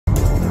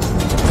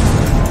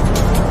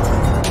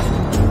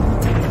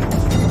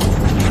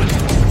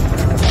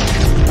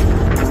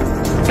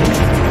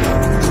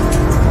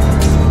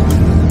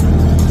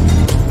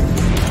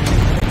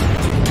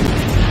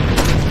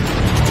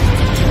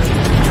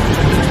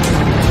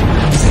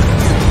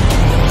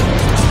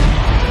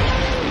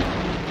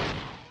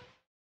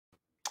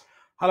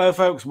Hello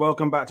folks,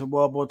 welcome back to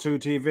World War II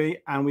TV,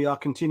 and we are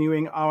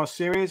continuing our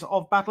series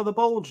of Battle of the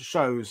Bulge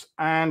shows.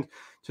 And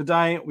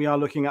today we are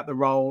looking at the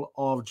role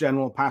of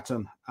General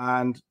Patton.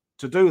 And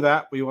to do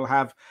that, we will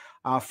have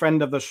our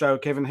friend of the show,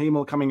 Kevin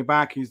Hymel, coming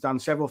back. He's done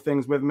several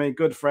things with me,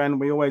 good friend.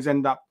 We always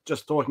end up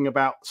just talking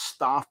about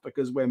stuff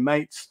because we're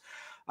mates.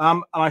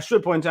 And I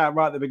should point out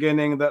right at the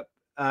beginning that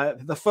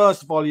the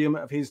first volume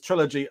of his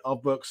trilogy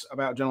of books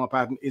about General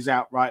Patton is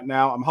out right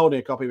now. I'm holding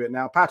a copy of it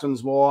now,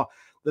 Patton's War.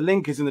 The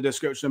link is in the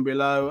description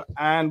below.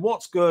 And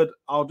what's good,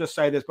 I'll just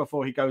say this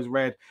before he goes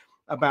red,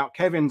 about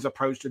Kevin's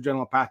approach to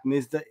General Patton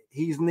is that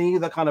he's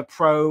neither kind of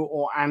pro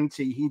or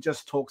anti. He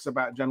just talks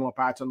about General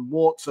Patton,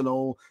 warts and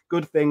all,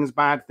 good things,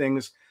 bad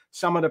things.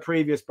 Some of the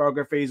previous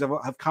biographies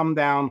have come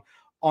down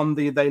on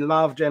the they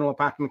love General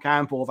Patton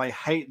camp or they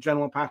hate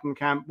General Patton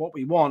camp. What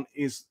we want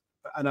is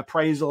an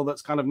appraisal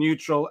that's kind of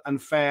neutral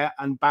and fair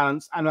and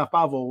balanced, and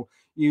above all,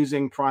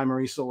 using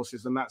primary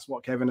sources. And that's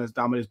what Kevin has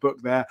done with his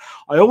book there.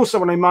 I also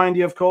want to remind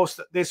you, of course,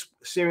 that this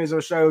series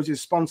of shows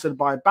is sponsored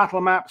by Battle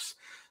Maps.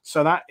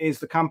 So that is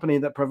the company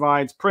that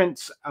provides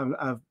prints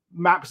of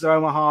maps of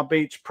Omaha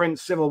Beach,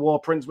 prints, Civil War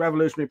prints,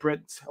 Revolutionary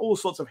prints, all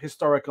sorts of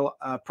historical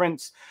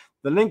prints.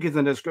 The link is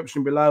in the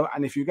description below.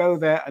 And if you go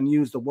there and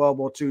use the World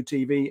War II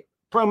TV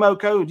promo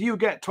code, you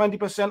get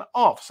 20%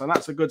 off. So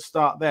that's a good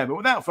start there. But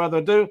without further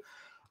ado,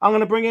 I'm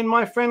going to bring in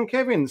my friend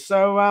Kevin.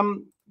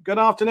 So good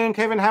afternoon,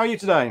 Kevin. How are you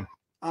today?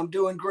 I'm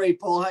doing great,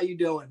 Paul. How you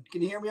doing?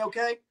 Can you hear me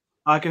okay?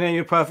 I can hear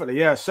you perfectly,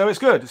 yeah. So it's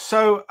good.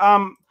 So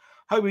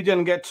hope you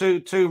didn't get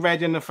too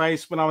red in the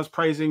face when I was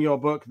praising your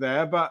book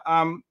there, but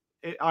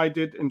I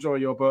did enjoy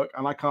your book,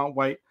 and I can't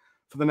wait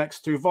for the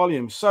next two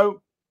volumes.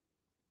 So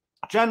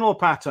General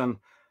Patton,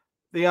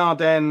 the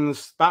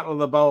Ardennes, Battle of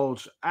the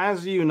Bulge.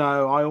 As you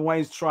know, I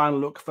always try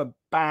and look for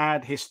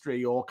bad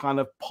history or kind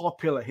of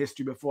popular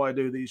history before I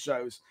do these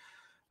shows.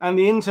 And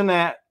the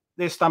internet,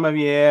 this time of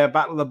year,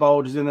 Battle of the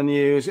Bulge is in the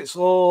news. It's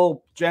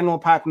all General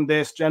Patton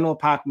this, General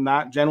Patton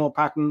that, General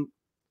Patton.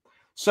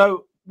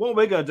 So what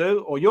we're going to do,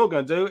 or you're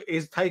going to do,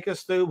 is take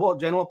us through what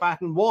General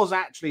Patton was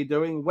actually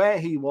doing, where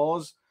he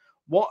was,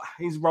 what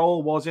his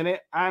role was in it,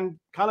 and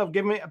kind of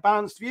give me a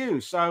balanced view.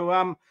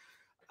 So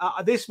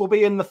this will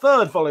be in the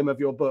third volume of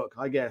your book,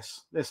 I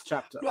guess, this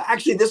chapter. No,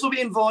 actually, this will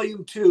be in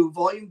volume 2.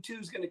 Volume 2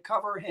 is going to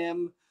cover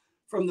him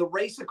from the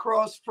race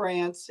across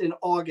France in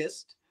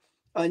August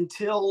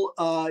until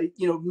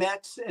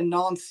Metz and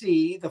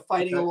Nancy, the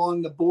fighting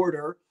along the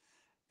border,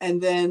 and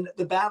then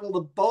the Battle of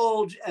the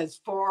Bulge as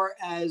far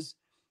as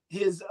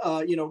his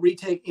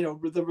retake,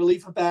 the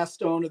relief of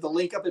Bastogne or the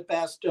link up at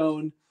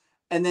Bastogne,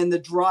 and then the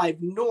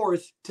drive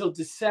north till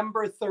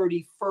December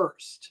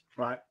 31st.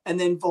 Right. And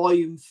then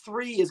volume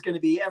 3 is going to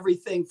be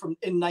everything from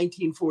in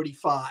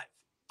 1945.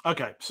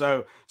 Okay,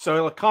 so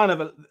it'll kind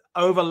of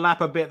overlap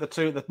a bit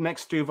the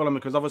next two volumes,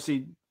 because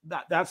obviously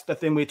that's the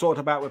thing we talked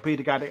about with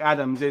Peter Gaddick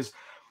Adams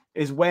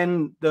is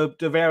when the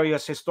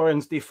various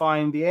historians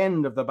define the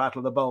end of the Battle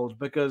of the Bulge,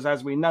 because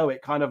as we know,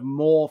 it kind of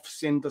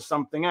morphs into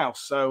something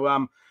else.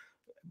 So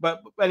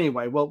but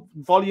anyway, well,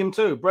 volume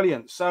 2,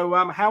 brilliant. So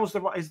how's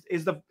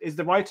is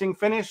the writing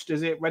finished?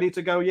 Is it ready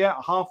to go yet?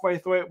 Halfway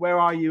through it? Where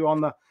are you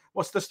on the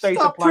what's the state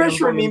Stop of play? Stop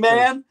pressuring me,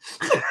 man.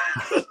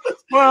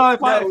 Well,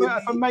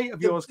 if a mate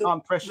of yours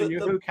can't pressure you,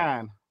 who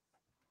can?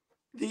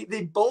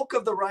 The bulk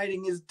of the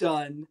writing is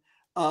done.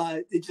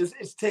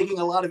 It's taking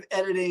a lot of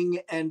editing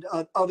and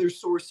other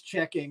source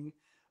checking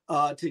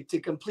to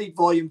complete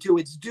volume 2.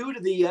 It's due to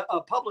the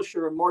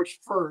publisher on March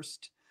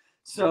 1st.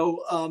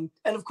 So,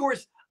 and of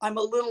course, I'm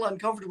a little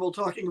uncomfortable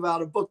talking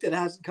about a book that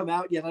hasn't come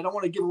out yet. I don't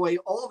want to give away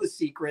all the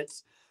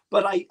secrets,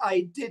 but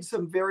I did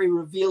some very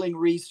revealing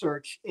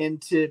research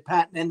into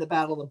Patton and the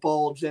Battle of the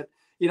Bulge that,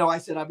 I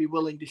said I'd be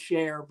willing to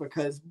share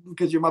because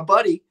you're my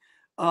buddy.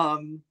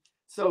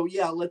 So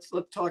yeah, let's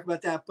talk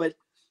about that. But,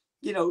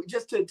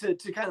 just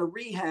to kind of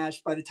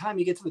rehash, by the time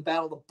you get to the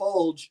Battle of the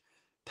Bulge,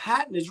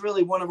 Patton is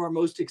really one of our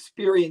most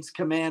experienced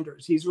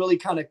commanders. He's really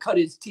kind of cut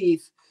his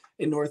teeth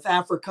in North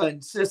Africa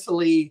and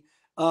Sicily.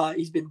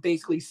 He's been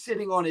basically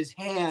sitting on his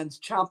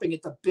hands, chomping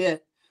at the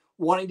bit,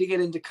 wanting to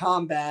get into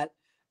combat.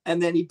 And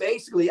then he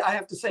basically, I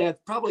have to say,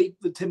 probably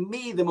to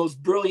me, the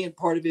most brilliant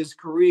part of his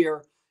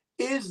career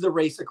is the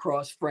race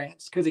across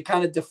France, because it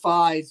kind of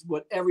defies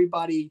what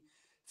everybody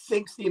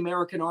thinks the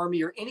American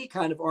army or any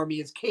kind of army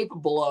is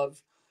capable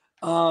of.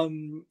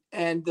 And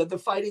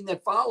the fighting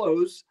that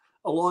follows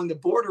along the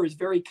border is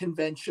very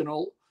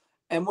conventional.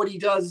 And what he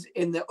does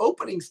in the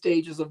opening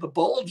stages of the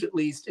Bulge, at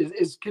least,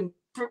 is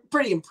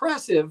pretty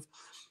impressive.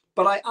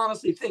 But I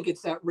honestly think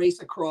it's that race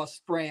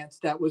across France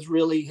that was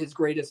really his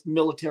greatest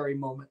military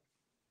moment.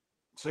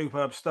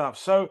 Superb stuff.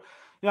 So,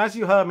 as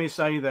you heard me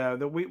say there,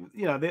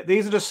 that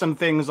these are just some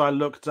things I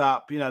looked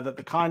up, that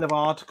the kind of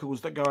articles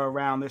that go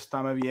around this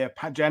time of year.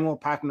 General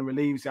Patton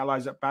relieves the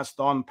Allies at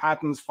Bastogne,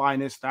 Patton's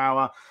finest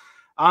hour.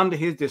 Under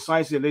his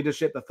decisive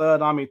leadership, the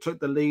Third Army took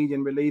the lead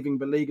in relieving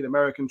beleaguered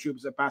American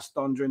troops at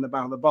Bastogne during the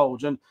Battle of the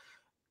Bulge. And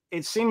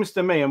it seems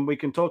to me, and we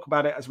can talk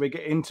about it as we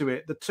get into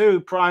it, the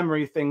two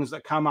primary things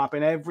that come up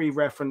in every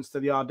reference to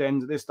the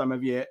Ardennes at this time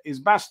of year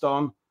is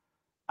Bastogne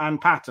and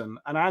Patton.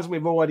 And as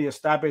we've already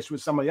established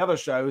with some of the other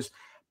shows,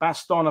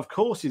 Bastogne, of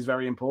course, is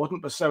very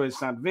important, but so is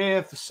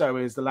Saint-Vith, so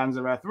is the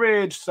Lanzareth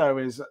Ridge, so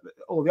is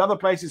all the other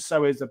places,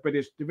 so is the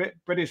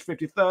British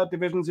 53rd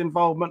Division's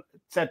involvement,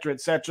 etc.,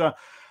 etc.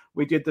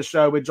 We did the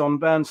show with John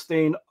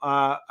Bernstein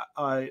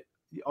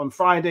on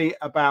Friday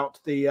about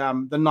the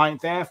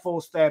 9th Air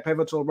Force, their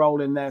pivotal role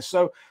in there.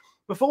 So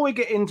before we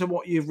get into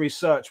what you've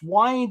researched,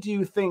 why do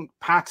you think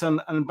Patton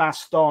and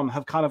Bastogne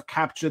have kind of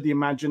captured the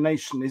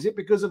imagination? Is it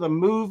because of the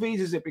movies?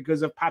 Is it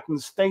because of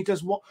Patton's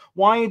status?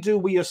 Why do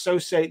we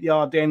associate the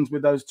Ardennes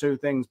with those two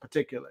things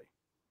particularly?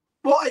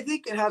 Well, I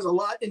think it has a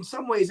lot, in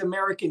some ways,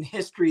 American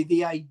history,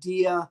 the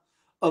idea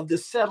of the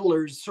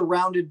settlers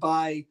surrounded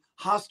by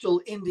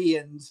hostile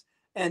Indians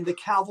and the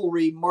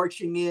cavalry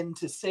marching in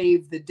to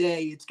save the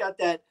day. It's got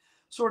that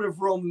sort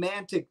of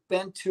romantic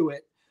bent to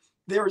it.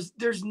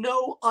 There's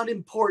no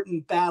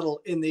unimportant battle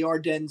in the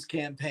Ardennes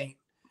campaign.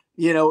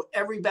 You know,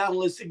 every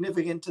battle is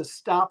significant to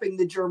stopping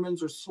the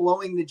Germans or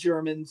slowing the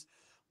Germans,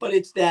 but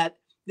it's that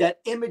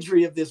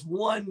imagery of this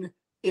one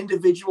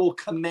individual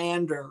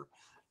commander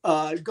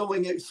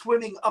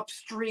swimming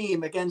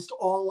upstream against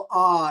all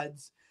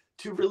odds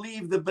to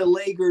relieve the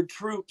beleaguered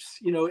troops,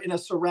 you know, in a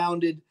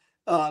surrounded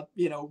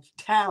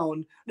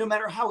town, no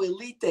matter how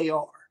elite they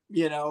are,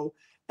 you know.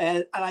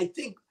 And I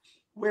think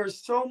where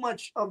so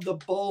much of the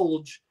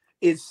Bulge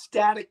is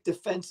static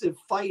defensive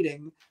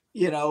fighting,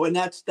 you know, and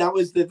that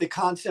was the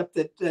concept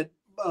that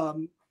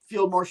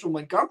Field Marshal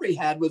Montgomery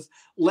had, was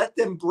let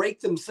them break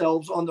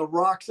themselves on the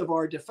rocks of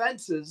our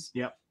defenses.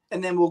 Yep.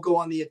 And then we'll go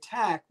on the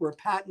attack, where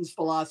Patton's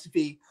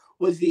philosophy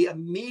was the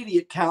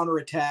immediate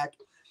counterattack.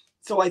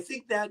 So I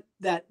think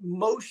that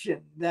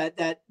motion,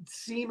 that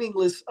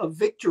seemingless of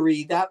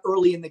victory that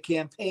early in the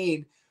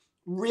campaign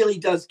really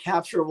does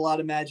capture a lot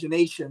of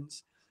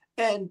imaginations.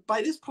 And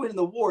by this point in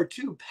the war,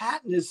 too,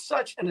 Patton is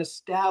such an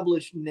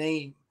established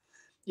name.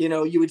 You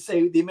know, you would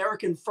say the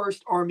American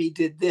First Army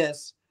did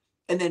this,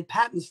 and then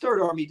Patton's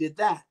Third Army did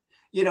that.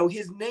 You know,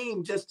 his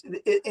name just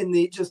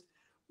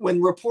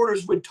when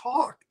reporters would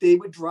talk, they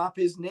would drop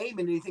his name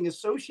and anything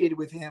associated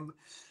with him.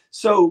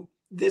 So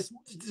this,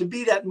 to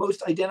be that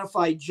most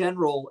identified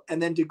general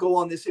and then to go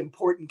on this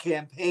important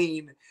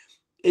campaign,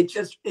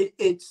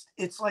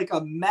 it's like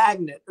a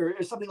magnet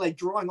or something, like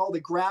drawing all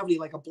the gravity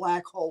like a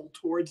black hole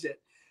towards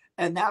it.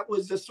 And that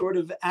was the sort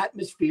of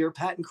atmosphere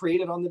Patton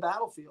created on the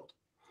battlefield.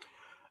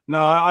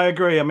 No, I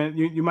agree. I mean,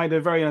 you made a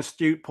very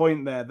astute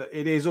point there, that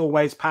it is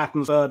always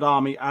Patton's Third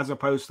Army as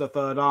opposed to the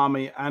Third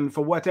Army. And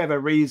for whatever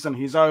reason,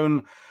 his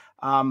own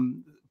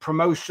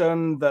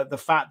promotion, the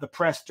fact the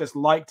press just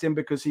liked him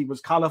because he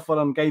was colorful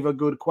and gave a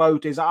good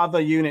quote, is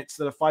other units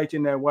that are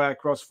fighting their way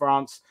across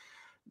France,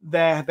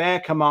 their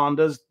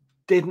commanders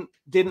didn't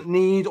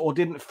need or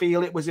didn't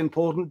feel it was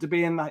important to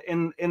be in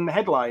the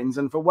headlines.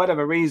 And for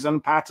whatever reason,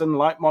 Patton,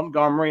 like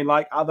Montgomery,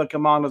 like other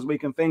commanders we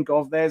can think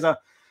of, there's a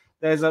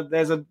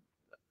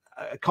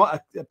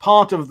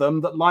part of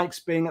them that likes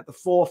being at the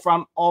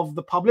forefront of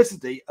the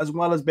publicity as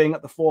well as being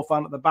at the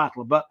forefront of the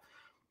battle. But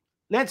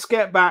let's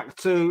get back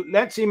to,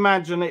 let's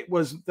imagine it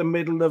was the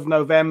middle of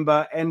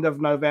November, end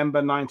of November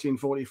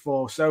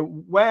 1944. So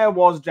where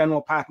was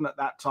General Patton at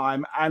that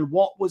time, and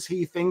what was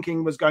he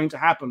thinking was going to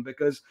happen?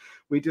 Because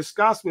we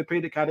discussed with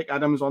Peter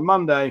Caddick-Adams on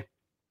Monday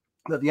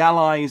that the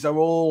Allies are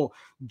all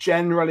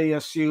generally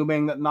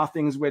assuming that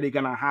nothing's really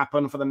going to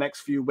happen for the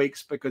next few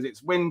weeks because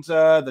it's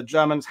winter. The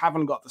Germans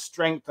haven't got the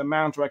strength to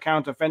mount a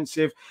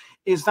counteroffensive.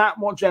 Is that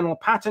what General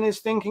Patton is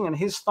thinking and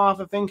his staff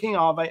are thinking?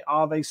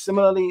 Are they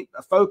similarly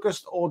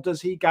focused, or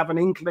does he have an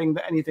inkling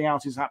that anything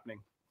else is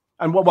happening?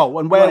 And where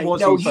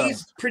was he first?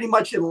 He's pretty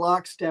much in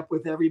lockstep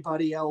with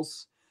everybody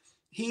else.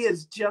 He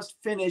has just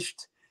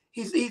finished.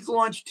 He's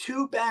launched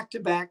 2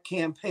 back-to-back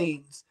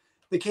campaigns.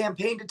 The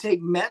campaign to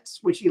take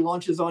Metz, which he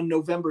launches on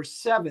November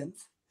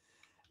 7th,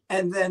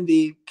 and then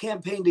the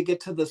campaign to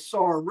get to the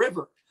Saar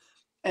River.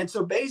 And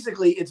so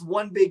basically it's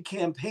one big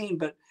campaign,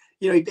 but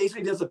you know, he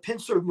basically does a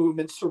pincer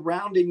movement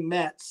surrounding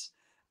Metz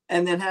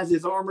and then has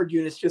his armored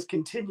units just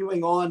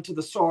continuing on to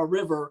the Saar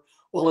River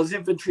while his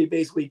infantry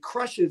basically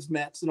crushes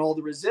Metz and all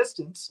the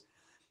resistance.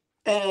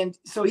 And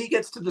so he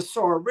gets to the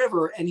Saar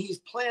River and he's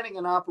planning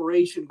an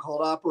operation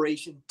called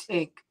Operation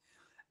Tink.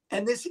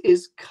 And this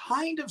is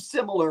kind of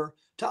similar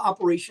to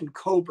Operation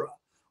Cobra,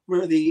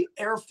 where the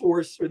Air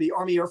Force or the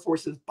Army Air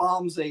Forces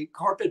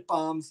carpet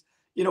bombs,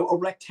 you know, a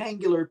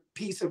rectangular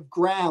piece of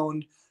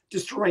ground,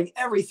 destroying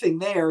everything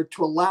there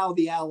to allow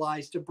the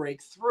Allies to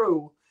break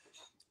through.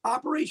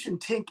 Operation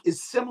Tink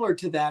is similar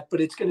to that, but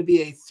it's going to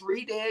be a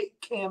 3-day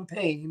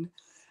campaign.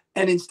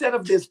 And instead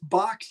of this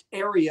boxed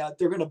area,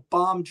 they're going to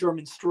bomb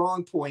German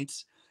strong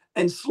points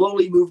and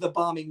slowly move the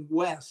bombing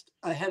west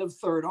ahead of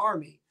Third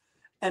Army.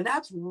 And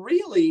that's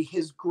really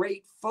his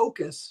great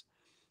focus.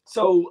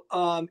 So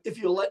if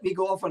you'll let me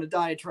go off on a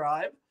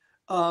diatribe,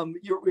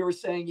 we were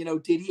saying, you know,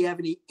 did he have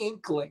any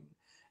inkling?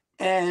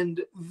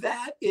 And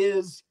that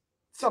is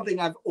something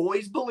I've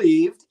always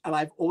believed and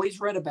I've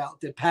always read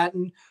about, that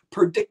Patton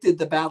predicted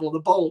the Battle of the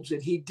Bulge,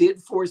 that he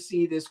did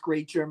foresee this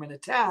great German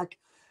attack.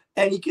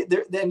 And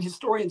then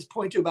historians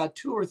point to about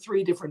 2 or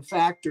 3 different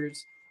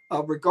factors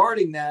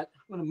regarding that.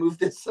 I'm going to move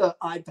this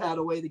iPad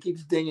away that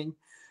keeps dinging.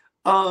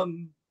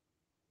 And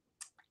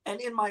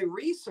in my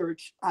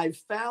research, I've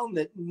found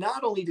that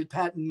not only did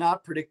Patton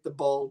not predict the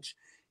bulge,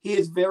 he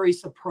is very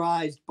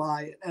surprised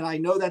by it. And I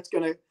know that's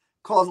going to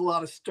cause a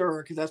lot of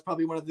stir because that's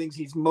probably one of the things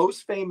he's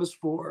most famous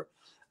for.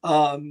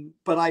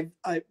 But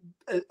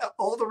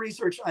all the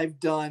research I've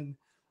done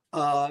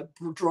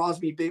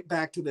draws me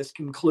back to this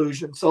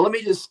conclusion. So let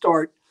me just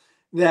start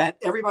that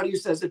everybody who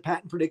says that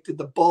Patton predicted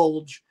the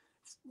bulge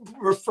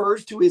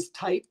refers to his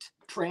typed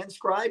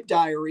transcribed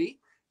diary,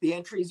 the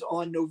entries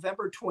on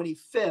November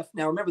 25th.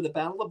 Now, remember, the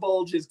Battle of the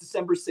Bulge is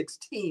December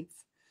 16th.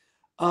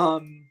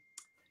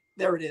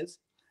 There it is.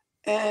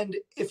 And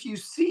if you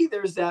see,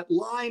 there's that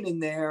line in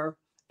there.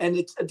 And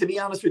it's, to be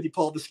honest with you,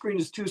 Paul, the screen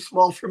is too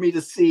small for me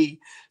to see.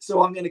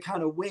 So I'm going to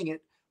kind of wing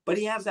it. But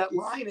he has that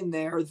line in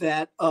there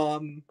that,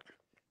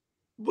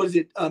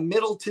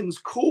 Middleton's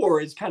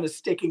corps is kind of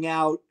sticking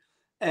out.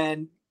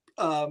 And,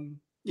 and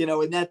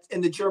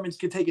the Germans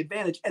could take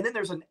advantage. And then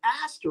there's an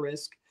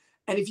asterisk.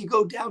 And if you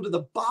go down to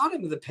the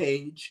bottom of the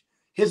page,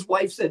 his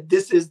wife said,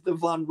 this is the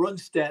von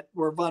Rundstedt,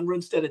 where von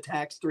Rundstedt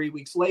attacks 3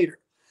 weeks later.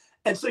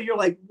 And so you're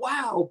like,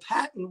 wow,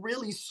 Patton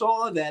really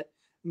saw that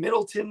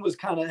Middleton was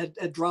kind of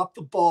had dropped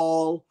the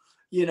ball.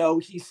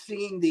 He's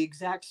seeing the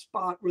exact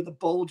spot where the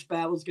Bulge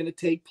battle is going to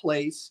take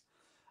place.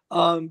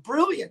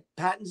 Brilliant.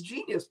 Patton's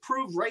genius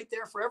proved right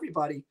there for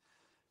everybody.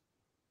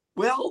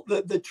 Well,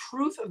 the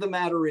truth of the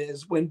matter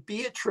is when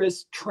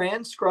Beatrice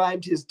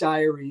transcribed his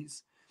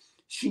diaries,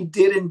 she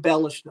did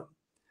embellish them.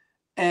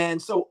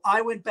 And so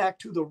I went back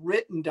to the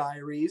written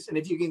diaries. And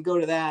if you can go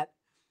to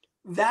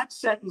that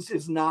sentence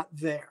is not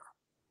there.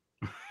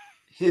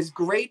 His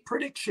great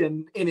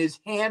prediction in his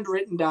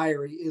handwritten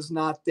diary is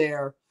not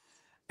there.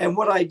 And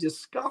what I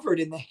discovered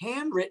in the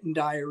handwritten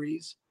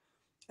diaries,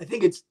 I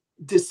think it's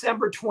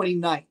December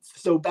 29th.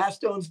 So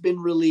Bastogne's been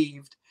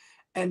relieved.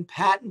 And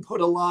Patton put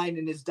a line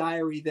in his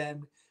diary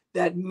then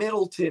that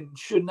Middleton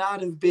should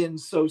not have been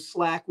so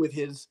slack with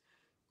his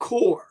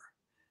corps.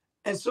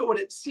 And so what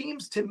it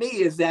seems to me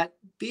is that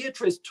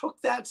Beatrice took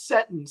that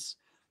sentence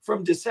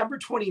from December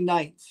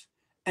 29th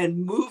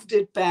and moved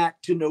it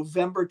back to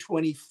November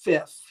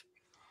 25th.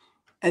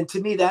 And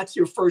to me, that's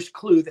your first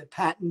clue that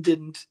Patton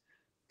didn't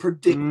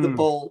predict the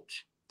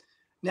bulge.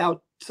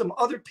 Now, some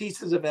other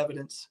pieces of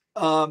evidence.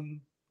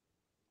 Patton's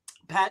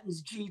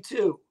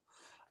G2,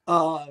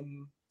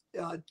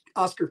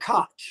 Oscar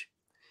Koch.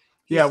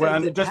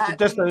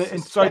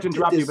 And sorry to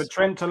interrupt you, but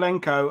Trent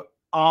Tolenko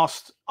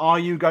asked, are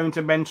you going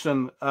to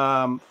mention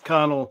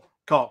Colonel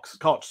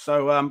Koch?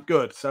 So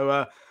good.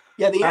 So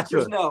the answer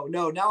is no.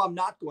 Now I'm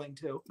not going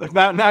to.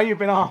 Now you've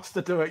been asked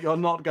to do it. You're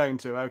not going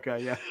to.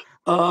 Okay, yeah.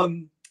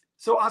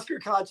 So Oscar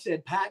Koch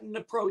said, Patton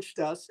approached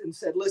us and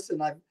said, listen,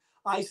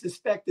 I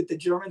suspect that the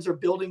Germans are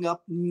building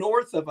up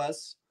north of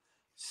us.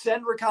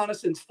 Send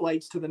reconnaissance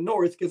flights to the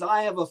north because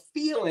I have a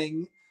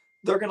feeling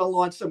they're going to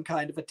launch some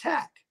kind of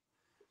attack.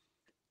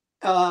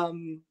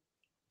 And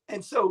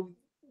so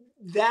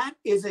that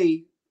is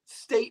a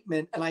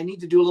statement, and I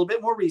need to do a little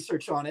bit more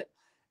research on it.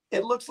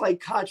 It looks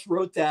like Koch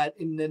wrote that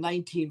in the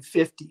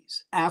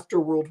 1950s, after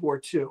World War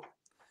II,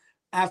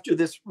 after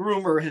this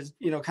rumor has,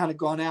 kind of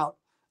gone out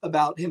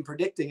about him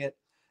predicting it.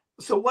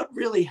 So what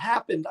really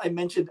happened, I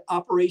mentioned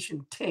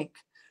Operation Tink.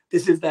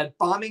 This is that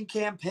bombing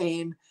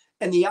campaign.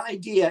 And the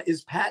idea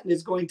is Patton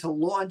is going to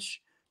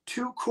launch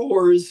 2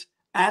 corps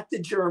at the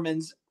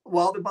Germans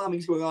while the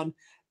bombing's going on.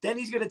 Then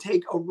he's going to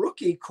take a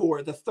rookie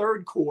corps, the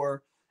 3rd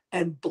Corps,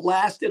 and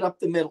blast it up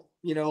the middle,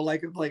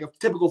 like a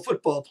typical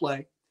football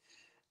play.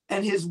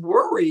 And his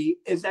worry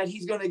is that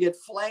he's going to get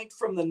flanked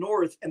from the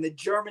north and the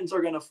Germans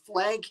are going to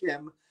flank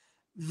him.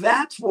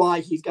 That's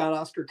why he's got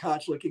Oscar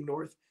Koch looking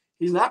north.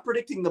 He's not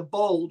predicting the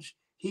bulge.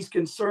 He's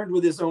concerned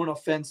with his own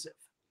offensive.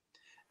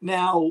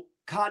 Now,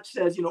 Koch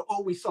says,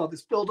 we saw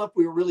this buildup.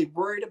 We were really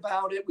worried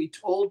about it. We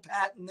told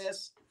Patton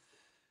this.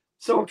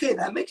 So, okay,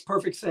 that makes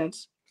perfect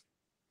sense.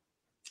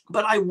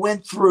 But I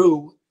went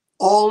through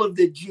all of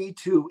the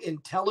G2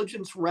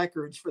 intelligence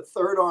records for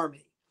Third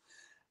Army,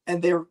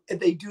 and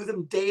they do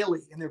them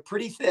daily, and they're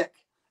pretty thick.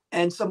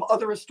 And some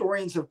other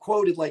historians have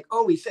quoted like,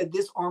 he said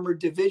this armored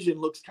division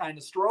looks kind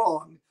of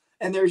strong,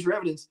 and there's your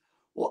evidence.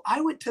 Well,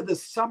 I went to the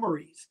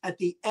summaries at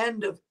the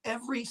end of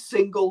every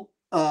single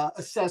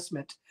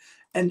assessment,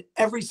 and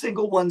every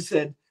single one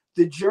said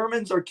the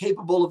Germans are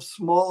capable of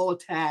small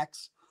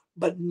attacks,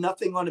 but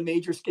nothing on a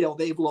major scale.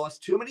 They've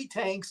lost too many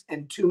tanks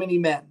and too many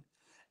men.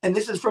 And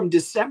this is from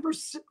December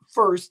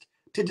 1st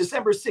to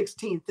December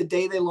 16th, the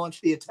day they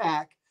launched the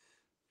attack.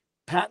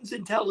 Patton's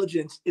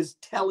intelligence is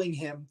telling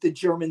him the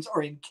Germans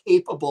are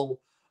incapable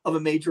of a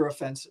major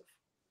offensive.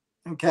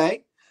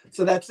 Okay?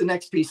 So that's the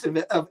next piece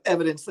of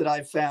evidence that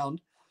I've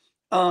found.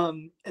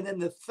 And then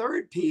the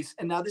third piece,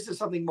 and now this is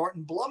something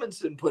Martin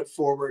Blummensen put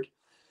forward,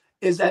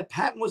 is that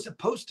Patton was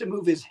supposed to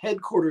move his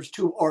headquarters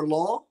to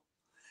Ardennes,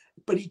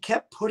 but he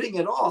kept putting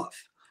it off.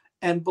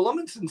 And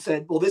Blummensen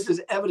said, well, this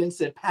is evidence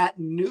that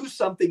Patton knew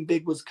something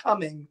big was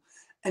coming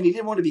and he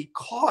didn't want to be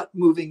caught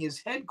moving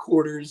his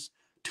headquarters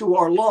to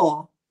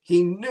Ardennes.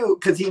 He knew,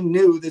 because he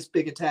knew this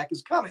big attack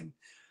is coming.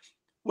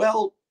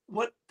 Well,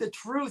 what the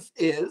truth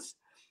is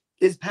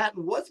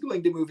Patton was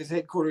going to move his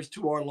headquarters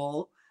to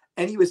Ardennes,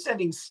 and he was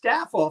sending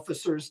staff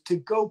officers to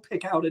go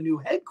pick out a new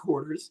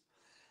headquarters.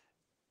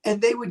 And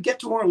they would get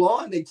to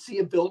Ardennes and they'd see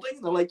a building.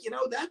 And they're like,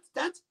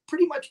 that's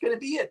pretty much going to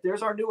be it.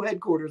 There's our new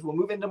headquarters. We'll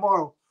move in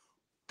tomorrow.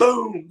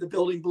 Boom, the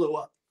building blew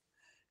up.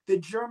 The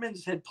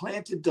Germans had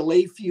planted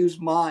delay fuse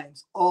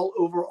mines all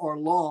over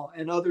Ardennes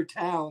and other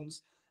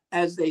towns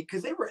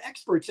because they were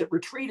experts at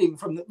retreating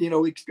from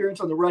the, experience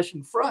on the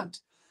Russian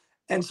front.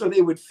 And so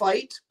they would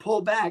fight,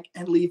 pull back,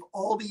 and leave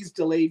all these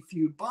delayed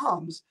fuse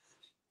bombs.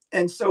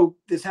 And so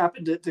this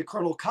happened to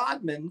Colonel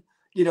Codman,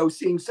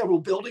 seeing several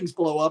buildings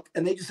blow up,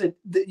 and they just said,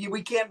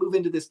 we can't move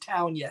into this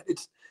town yet.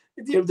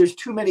 There's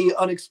too many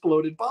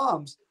unexploded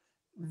bombs.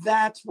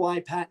 That's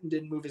why Patton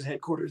didn't move his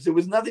headquarters. It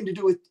was nothing to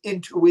do with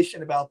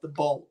intuition about the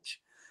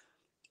Bulge.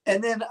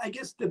 And then I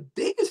guess the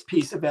biggest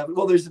piece of evidence,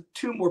 well, there's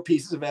two more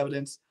pieces of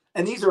evidence,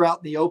 and these are out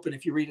in the open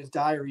if you read his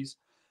diaries.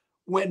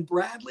 When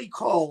Bradley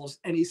calls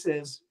and he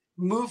says,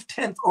 move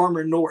 10th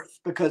Armor north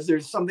because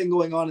there's something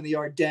going on in the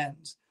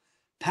Ardennes,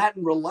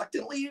 Patton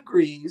reluctantly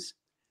agrees,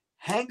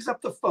 hangs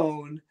up the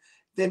phone,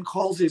 then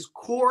calls his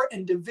corps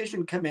and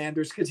division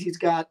commanders because he's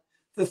got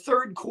the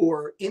 3rd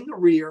Corps in the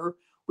rear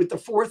with the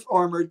 4th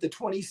Armored, the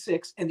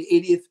 26th, and the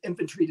 80th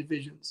Infantry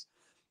Divisions.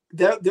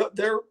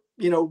 They're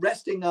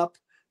resting up.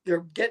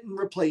 They're getting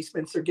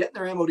replacements. They're getting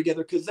their ammo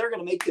together because they're going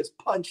to make this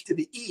punch to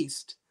the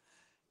east.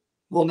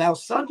 Well, now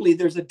suddenly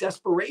there's a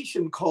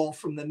desperation call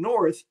from the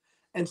north.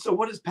 And so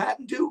what does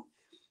Patton do?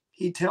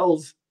 He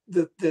tells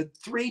the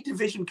 3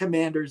 division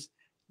commanders,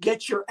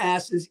 get your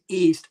asses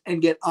east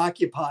and get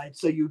occupied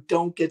so you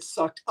don't get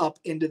sucked up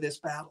into this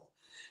battle.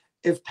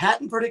 If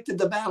Patton predicted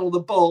the Battle of the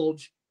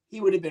Bulge, he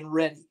would have been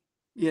ready.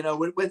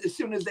 As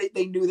soon as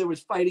they knew there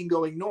was fighting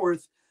going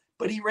north,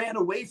 but he ran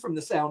away from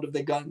the sound of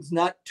the guns,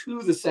 not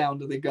to the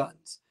sound of the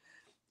guns.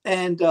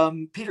 And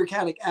Peter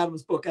Caddick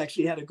Adams' book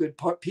actually had a good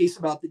piece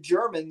about the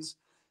Germans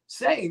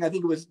saying, I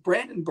think it was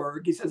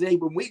Brandenburg, he says, hey,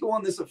 when we go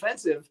on this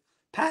offensive,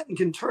 Patton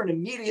can turn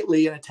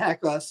immediately and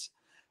attack us.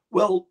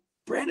 Well,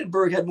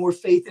 Brandenburg had more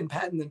faith in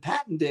Patton than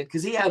Patton did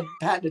because he had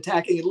Patton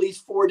attacking at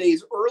least 4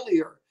 days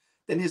earlier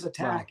than his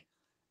attack.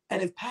 Wow.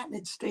 And if Patton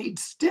had stayed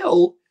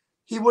still,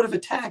 he would have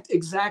attacked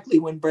exactly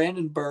when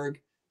Brandenburg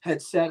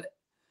had said it.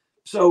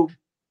 So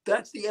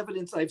that's the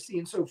evidence I've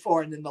seen so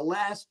far. And then the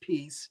last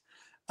piece,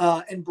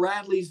 and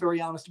Bradley's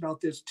very honest about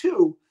this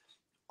too,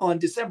 on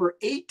December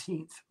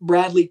 18th,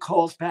 Bradley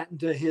calls Patton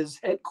to his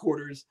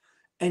headquarters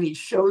and he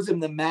shows him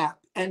the map.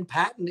 And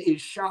Patton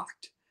is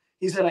shocked.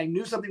 He said, I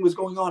knew something was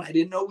going on. I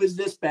didn't know it was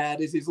this bad,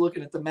 as he's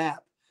looking at the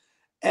map.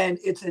 And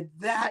it's at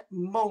that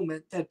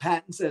moment that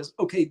Patton says,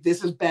 okay,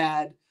 this is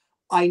bad.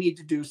 I need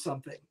to do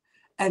something.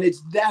 And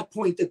it's that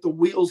point that the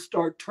wheels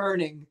start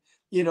turning.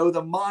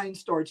 The mind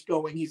starts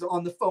going. He's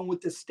on the phone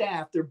with the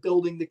staff. They're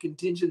building the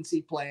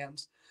contingency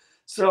plans.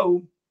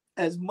 So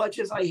as much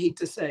as I hate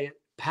to say it,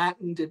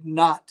 Patton did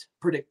not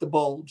predict the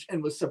Bulge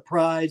and was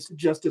surprised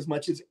just as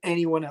much as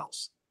anyone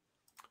else.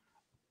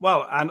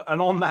 Well, and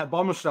on that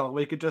bombshell,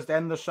 we could just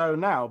end the show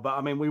now, but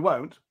I mean, we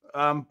won't.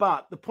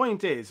 But the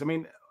point is,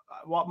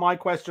 what my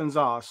questions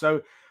are.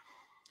 So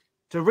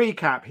to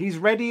recap, he's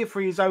ready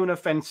for his own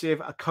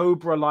offensive, a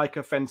Cobra-like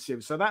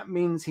offensive. So that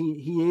means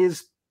he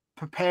is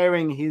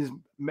preparing his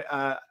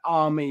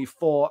army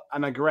for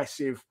an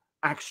aggressive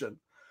action.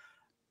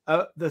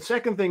 The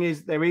second thing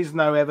is there is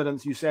no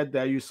evidence. You said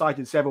there, you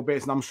cited several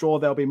bits, and I'm sure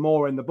there'll be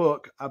more in the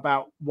book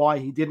about why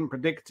he didn't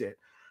predict it.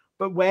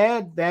 But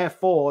where,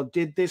 therefore,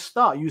 did this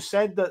start? You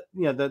said that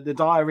the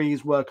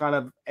diaries were kind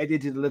of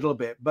edited a little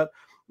bit, but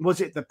was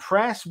it the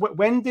press?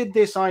 When did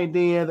this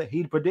idea that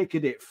he'd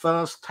predicted it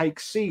first take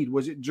seed?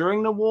 Was it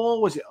during the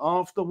war? Was it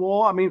after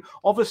war? I mean,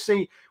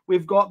 obviously,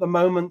 we've got the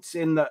moments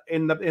in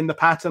the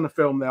Patton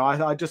film there.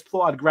 I just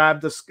thought I'd grab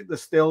the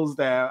stills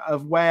there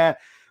of where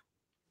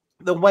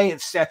the way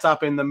it's set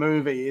up in the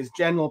movie is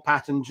General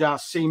Patton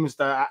just seems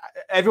to,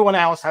 everyone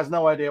else has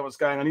no idea what's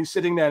going on. He's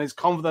sitting there and he's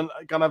confident,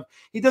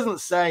 he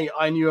doesn't say,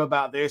 I knew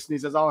about this. And he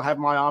says, I'll have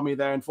my army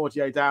there in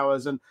 48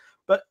 hours.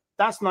 But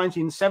that's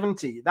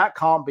 1970. That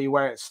can't be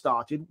where it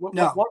started.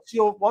 No.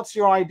 What's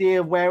your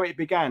idea of where it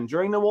began?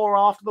 During the war,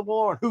 after the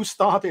war? And who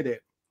started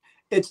it?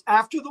 It's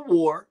after the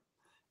war.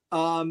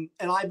 And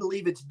I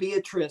believe it's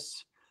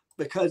Beatrice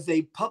because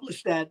they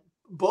published that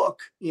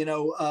book,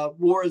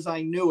 War as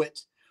I Knew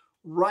It,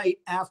 right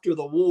after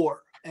the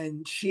war.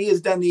 And she has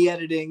done the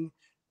editing,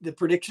 the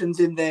predictions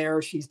in there.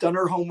 She's done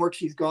her homework.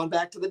 She's gone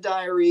back to the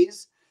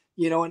diaries,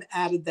 and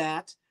added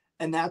that.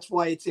 And that's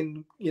why it's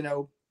in,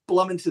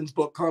 Blumensen's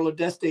book, Carlo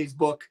D'Este's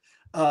book,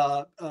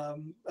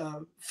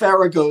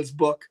 Farrago's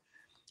book.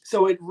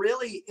 So it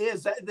really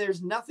is.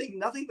 There's nothing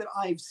that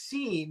I've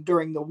seen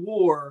during the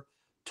war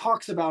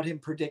talks about him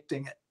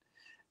predicting it.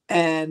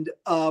 And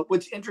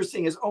what's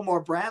interesting is Omar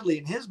Bradley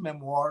in his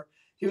memoir,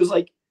 he was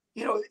like,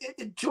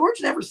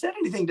 George never said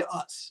anything to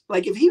us.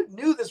 Like, if he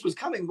knew this was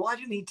coming, why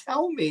didn't he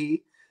tell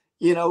me,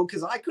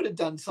 because I could have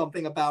done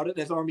something about it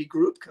as Army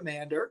Group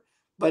Commander.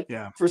 But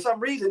for some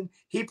reason,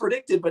 he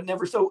predicted, but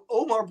never. So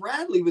Omar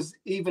Bradley was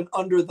even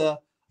under the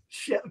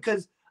shit,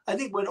 because I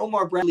think when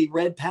Omar Bradley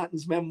read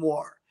Patton's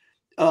memoir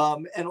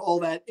and all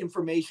that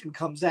information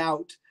comes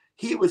out,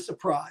 he was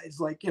surprised.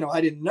 Like,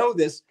 I didn't know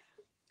this.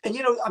 And,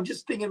 I'm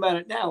just thinking about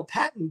it now.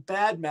 Patton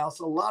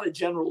badmouths a lot of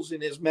generals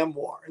in his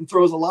memoir and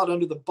throws a lot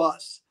under the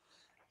bus.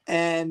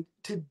 And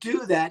to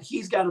do that,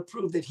 he's got to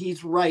prove that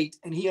he's right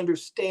and he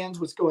understands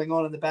what's going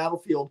on in the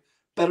battlefield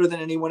better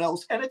than anyone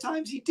else. And at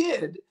times he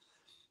did.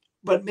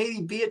 But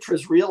maybe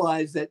Beatrice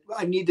realized that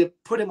I need to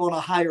put him on a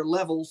higher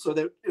level so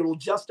that it'll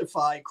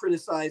justify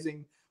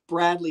criticizing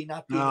Bradley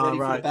not being ready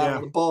for the Battle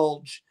of the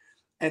Bulge.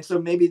 And so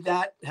maybe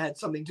that had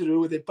something to do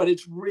with it. But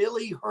it's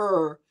really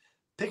her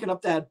picking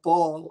up that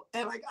ball.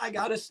 And I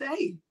got to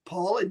say,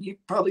 Paul, and you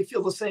probably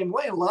feel the same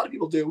way, and a lot of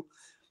people do,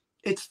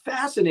 it's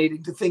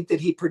fascinating to think that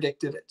he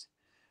predicted it.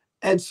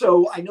 And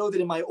so I know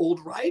that in my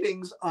old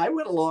writings, I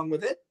went along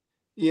with it,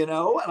 and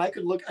I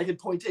could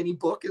point to any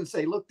book and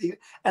say, look,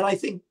 and I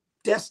think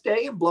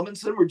D'Este and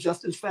Blumenson were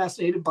just as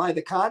fascinated by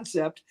the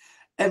concept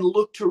and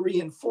looked to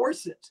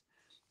reinforce it.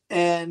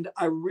 And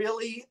I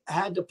really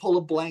had to pull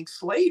a blank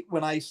slate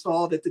when I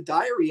saw that the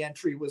diary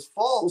entry was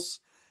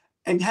false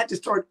and had to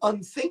start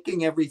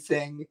unthinking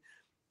everything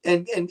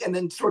and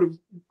then sort of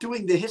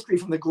doing the history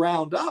from the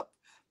ground up,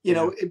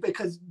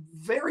 because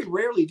very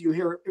rarely do you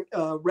hear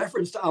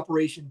reference to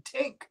Operation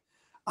Tink.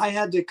 I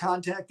had to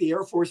contact the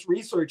Air Force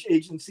Research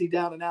Agency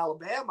down in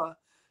Alabama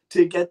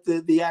to get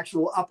the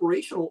actual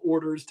operational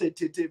orders to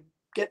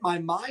get my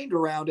mind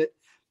around it.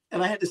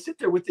 And I had to sit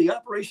there with the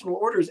operational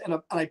orders and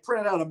I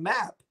printed out a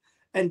map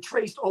and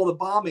traced all the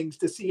bombings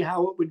to see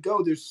how it would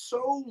go. There's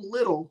so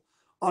little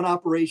on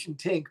Operation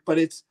Tink, but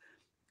it's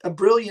a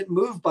brilliant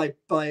move by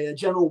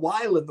General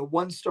Weiland, the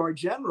one-star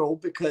general,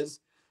 because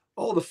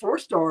all the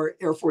four-star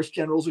Air Force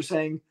generals are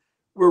saying,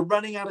 we're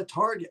running out of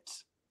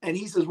targets. And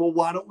he says, well,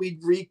 why don't we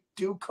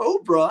redo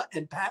Cobra?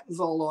 And Patton's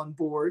all on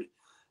board.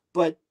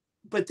 But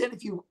then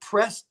if you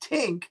press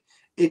Tink,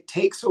 it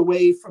takes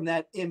away from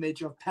that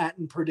image of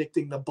Patton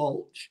predicting the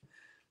Bulge.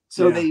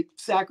 So they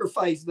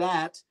sacrifice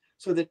that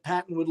so that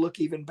Patton would look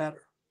even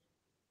better.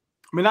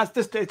 I mean,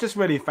 it's just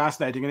really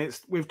fascinating. And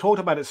we've talked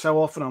about it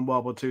so often on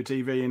World War II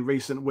TV in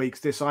recent weeks,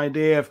 this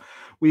idea of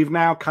we've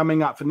now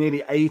coming up for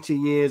nearly 80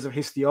 years of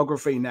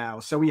historiography now.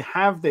 So we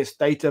have this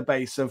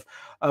database of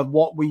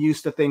what we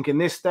used to think in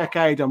this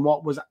decade and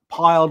what was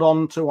piled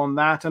onto on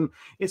that. And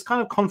it's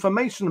kind of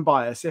confirmation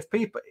bias. If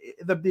people,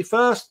 the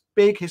first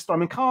big history, I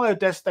mean, Carlo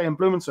D'Este and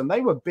Blumenson, they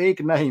were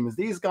big names.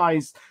 These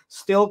guys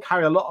still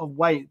carry a lot of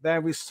weight.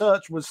 Their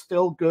research was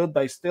still good.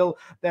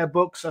 Their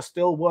books are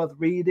still worth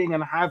reading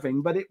and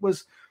having. But it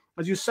was,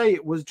 as you say,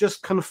 it was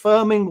just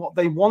confirming what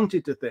they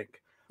wanted to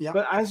think. Yep.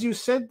 But as you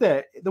said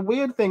there, the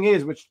weird thing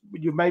is, which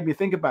you've made me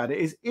think about it,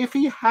 is if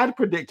he had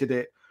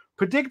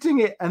predicting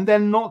it and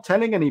then not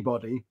telling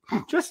anybody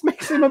just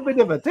makes him a bit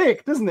of a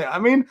dick, doesn't it? I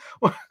mean,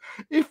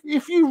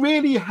 if you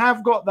really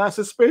have got that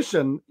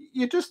suspicion,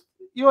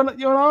 you're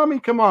an army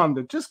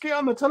commander. Just get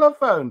on the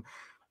telephone,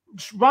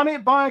 run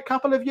it by a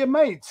couple of your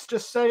mates.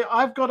 Just say,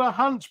 I've got a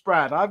hunch,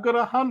 Brad. I've got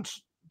a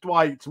hunch,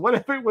 Dwight,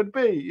 whatever it would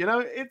be.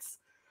 It's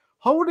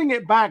holding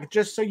it back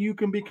just so you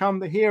can become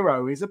the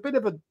hero is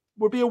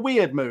would be a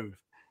weird move.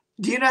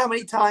 Do you know how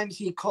many times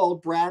he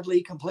called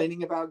Bradley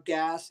complaining about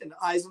gas and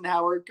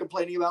Eisenhower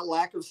complaining about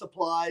lack of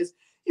supplies?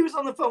 He was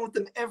on the phone with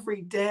them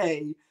every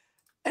day.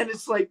 And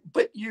it's like,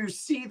 but you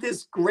see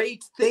this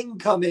great thing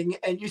coming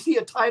and you see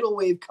a tidal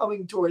wave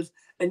coming towards,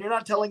 and you're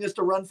not telling us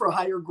to run for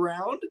higher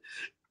ground,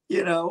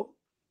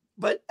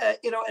 But,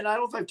 and I don't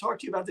know if I've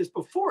talked to you about this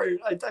before.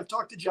 I've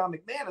talked to John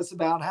McManus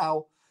about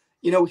how,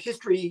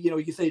 history,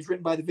 you can say it's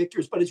written by the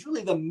victors, but it's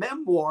really the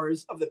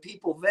memoirs of the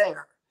people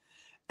there.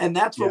 And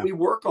that's what we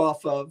work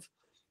off of.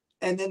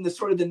 And then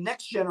the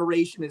next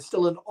generation is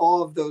still in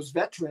awe of those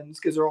veterans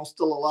because they're all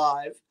still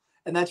alive.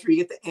 And that's where you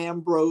get the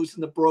Ambrose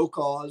and the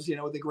Brokaws,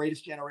 the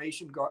greatest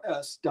generation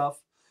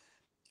stuff.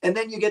 And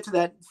then you get to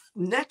that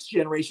next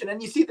generation.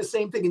 And you see the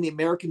same thing in the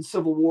American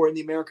Civil War and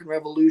the American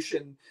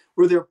Revolution,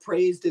 where they're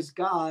praised as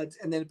gods.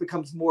 And then it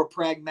becomes more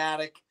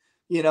pragmatic,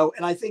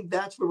 And I think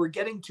that's where we're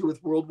getting to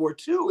with World War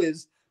II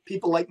is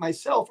people like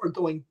myself are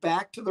going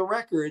back to the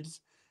records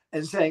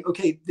and saying,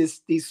 okay,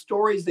 these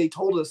stories they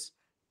told us,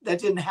 that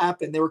didn't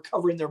happen. They were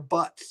covering their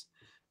butts,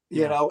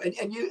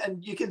 and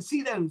you can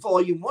see that in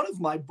volume 1 of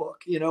my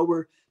book,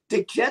 where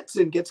Dick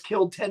Jensen gets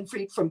killed 10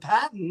 feet from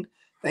Patton.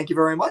 Thank you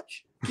very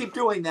much. Keep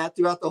doing that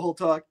throughout the whole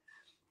talk.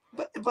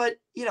 But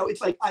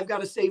it's like, I've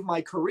got to save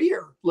my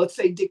career. Let's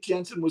say Dick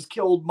Jensen was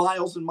killed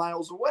miles and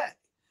miles away.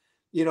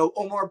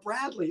 Omar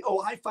Bradley.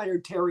 Oh, I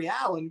fired Terry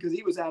Allen because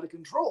he was out of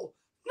control.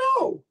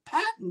 No,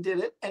 Patton did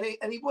it.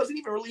 And he wasn't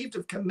even relieved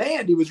of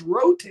command. He was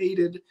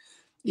rotated,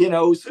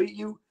 so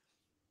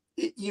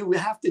you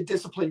have to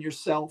discipline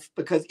yourself,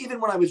 because even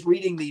when I was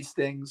reading these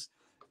things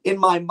in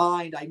my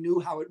mind, I knew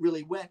how it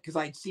really went because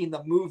I'd seen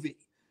the movie,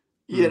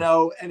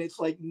 and it's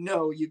like,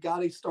 no, you got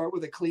to start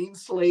with a clean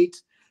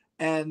slate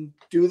and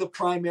do the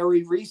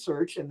primary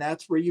research. And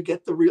that's where you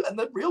get the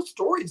real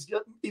stories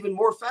get even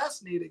more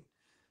fascinating.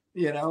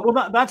 You know,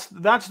 well, that's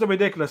the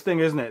ridiculous thing,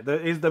 isn't it?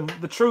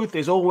 The truth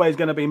is always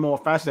going to be more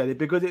fascinating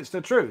because it's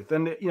the truth.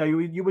 And you know,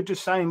 you were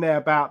just saying there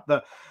about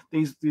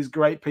these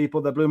great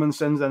people, the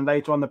Blumensons, and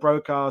later on the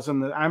Brokars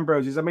and the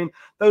Ambroses. I mean,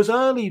 those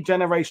early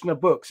generation of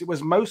books, it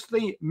was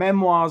mostly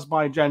memoirs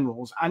by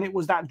generals, and it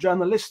was that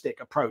journalistic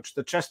approach,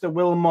 the Chester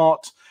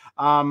Wilmot,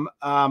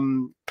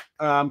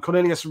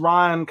 Cornelius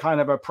Ryan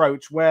kind of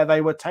approach, where they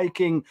were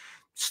taking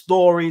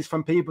stories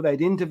from people they'd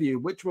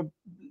interviewed, which were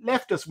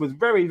left us with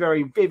very,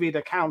 very vivid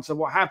accounts of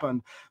what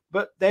happened.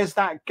 But there's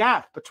that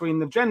gap between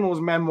the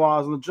general's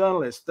memoirs and the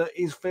journalist that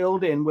is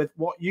filled in with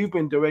what you've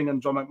been doing,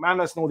 and John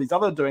McManus and all these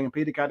other doing, and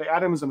Peter Caddick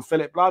Adams and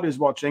Philip Blood who's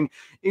watching,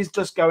 is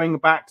just going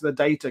back to the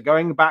data,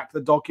 going back to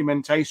the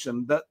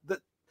documentation. That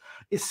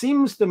it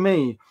seems to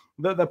me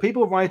that the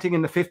people writing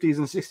in the 50s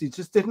and 60s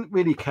just didn't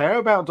really care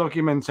about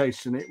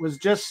documentation. It was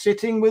just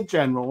sitting with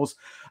generals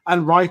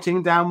and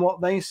writing down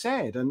what they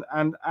said. And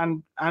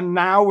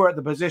now we're at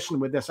the position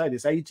with this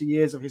 80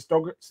 years of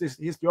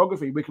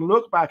historiography. We can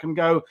look back and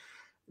go,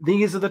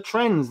 these are the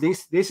trends.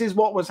 This is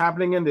what was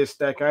happening in this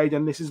decade,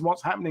 and this is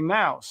what's happening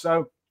now.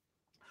 So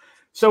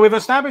we've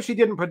established he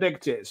didn't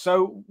predict it.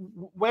 So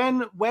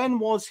when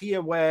was he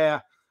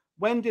aware?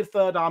 When did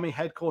Third Army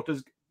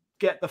headquarters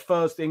get the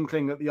first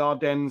inkling that the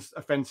Ardennes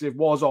offensive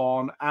was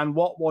on, and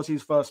what was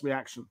his first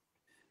reaction?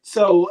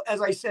 So,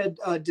 as I said,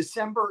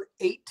 December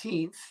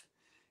 18th,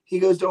 he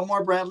goes to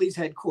Omar Bradley's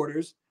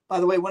headquarters. By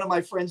the way, one of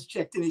my friends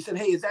checked in. He said,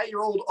 "Hey, is that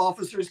your old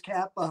officer's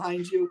cap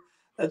behind you?"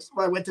 That's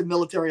why I went to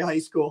military high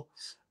school.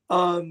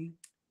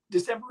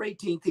 December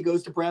 18th, he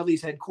goes to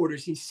Bradley's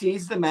headquarters. He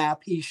sees the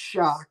map. He's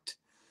shocked.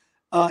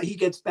 He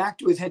gets back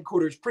to his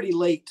headquarters pretty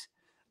late.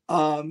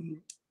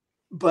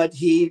 But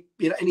he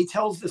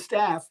tells the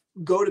staff,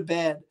 "Go to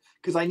bed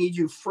because I need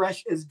you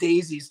fresh as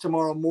daisies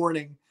tomorrow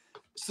morning."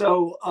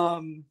 So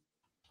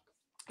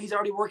he's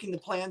already working the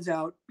plans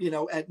out,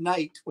 at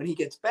night when he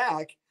gets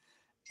back,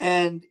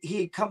 and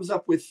he comes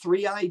up with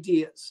 3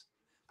 ideas.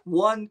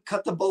 One,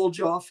 cut the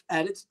Bulge off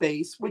at its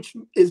base, which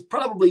is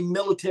probably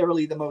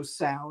militarily the most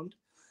sound.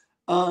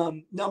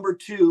 Number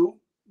 2,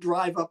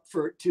 drive up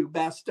to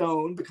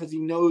Bastogne because he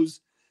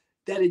knows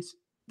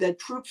that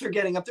troops are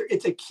getting up there.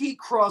 It's a key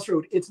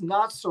crossroad. It's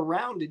not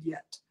surrounded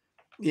yet,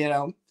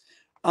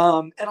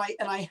 And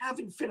I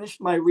haven't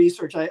finished my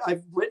research.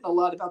 I've written a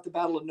lot about the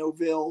Battle of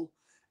Nouville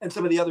and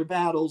some of the other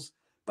battles,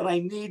 but I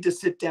need to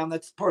sit down.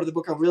 That's part of the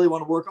book I really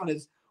want to work on,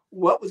 is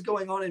what was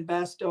going on in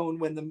Bastogne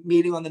when the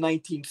meeting on the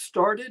 19th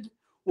started,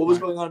 what was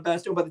going on in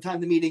Bastogne by the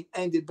time the meeting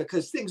ended,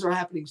 because things are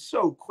happening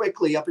so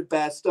quickly up at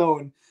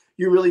Bastogne.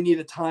 You really need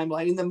a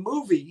timeline. In the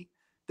movie,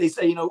 they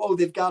say,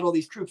 they've got all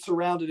these troops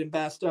surrounded in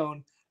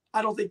Bastogne.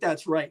 I don't think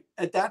that's right.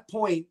 At that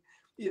point,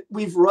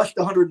 we've rushed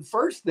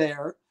 101st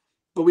there,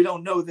 but we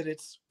don't know that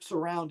it's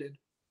surrounded.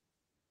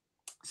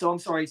 So I'm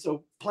sorry.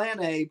 So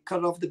plan A, cut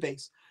it off the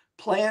base.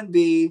 Plan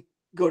B,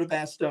 go to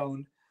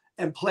Bastogne.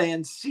 And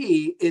plan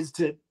C is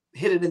to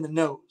hit it in the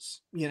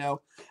nose,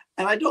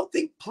 And I don't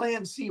think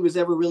plan C was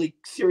ever really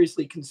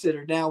seriously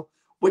considered. Now,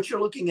 what you're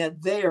looking at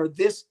there,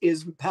 this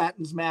is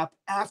Patton's map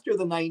after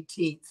the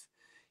 19th.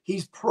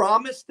 He's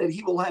promised that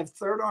he will have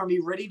Third Army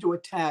ready to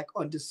attack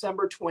on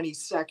December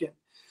 22nd.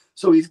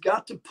 So he's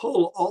got to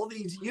pull all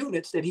these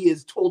units that he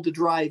is told to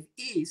drive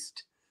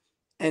east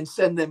and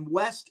send them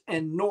west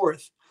and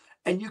north.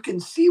 And you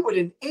can see what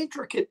an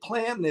intricate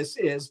plan this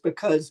is,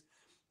 because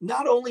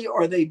not only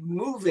are they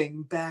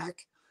moving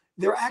back,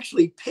 they're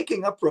actually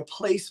picking up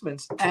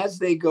replacements as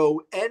they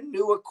go and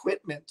new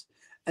equipment.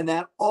 And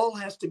that all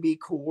has to be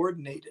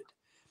coordinated.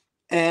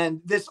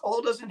 And this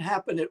all doesn't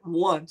happen at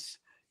once.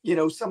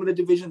 Some of the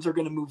divisions are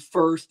going to move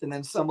first and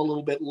then some a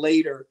little bit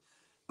later.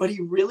 But he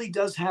really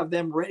does have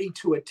them ready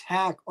to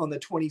attack on the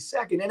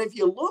 22nd. And if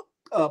you look,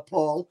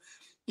 Paul,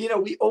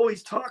 we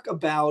always talk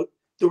about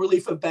the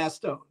relief of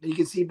Bastogne. You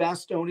can see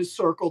Bastogne is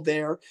circled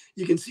there.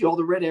 You can see all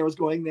the red arrows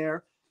going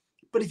there.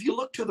 But if you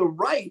look to the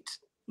right,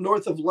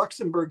 north of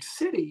Luxembourg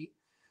City,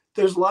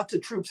 there's lots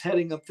of troops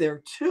heading up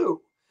there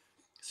too.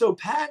 So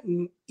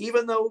Patton,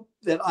 even though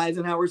that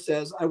Eisenhower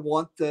says, I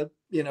want the,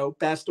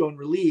 Bastogne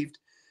relieved,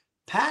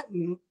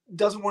 Patton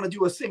doesn't want to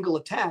do a single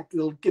attack.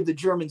 It'll give the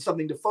Germans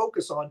something to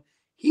focus on.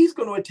 He's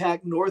going to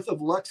attack north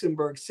of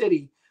Luxembourg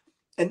City.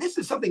 And this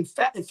is something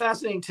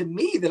fascinating to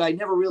me that I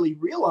never really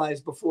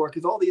realized before,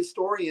 because all the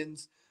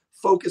historians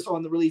focus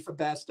on the relief of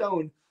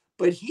Bastogne.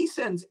 But he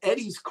sends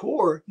Eddie's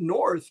corps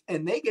north,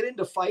 and they get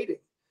into fighting.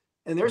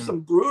 And there's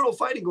some brutal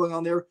fighting going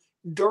on there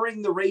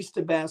during the race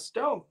to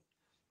Bastogne.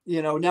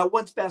 Now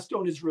once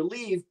Bastogne is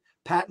relieved,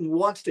 Patton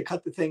wants to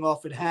cut the thing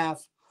off at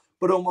half,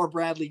 but Omar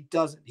Bradley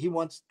doesn't. He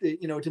wants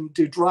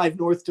to drive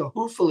north to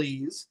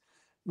Houffalize,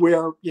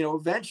 where,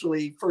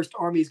 eventually First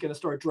Army is going to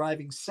start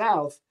driving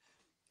south.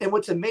 And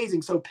what's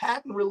amazing, so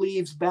Patton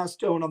relieves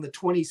Bastogne on the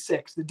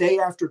 26th, the day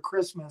after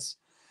Christmas.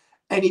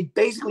 And he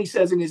basically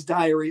says in his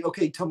diary,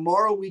 okay,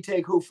 tomorrow we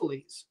take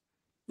Houffalize.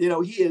 He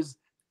is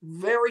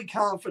very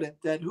confident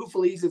that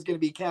Houffalize is going to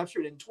be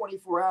captured in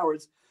 24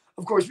 hours.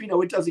 Of course, we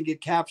know it doesn't get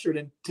captured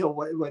until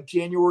what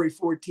January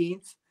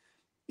 14th.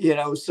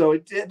 So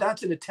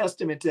that's a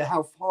testament to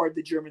how hard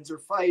the Germans are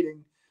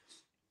fighting.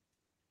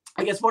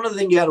 I guess one other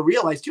thing you got to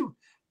realize too,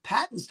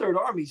 Patton's Third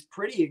Army is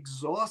pretty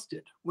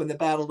exhausted when the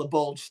Battle of the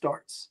Bulge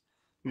starts.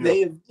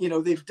 Yeah.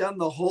 They've done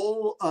the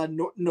whole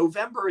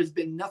November has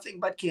been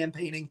nothing but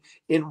campaigning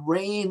in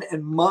rain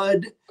and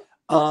mud.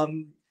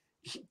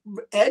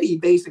 Eddie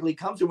basically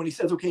comes to him when he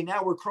says, "Okay,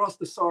 now we're across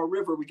the Saar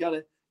River. We got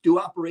to do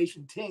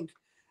Operation Tink."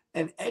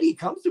 And Eddie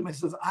comes to him and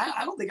says,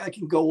 "I don't think I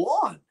can go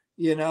on."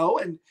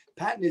 And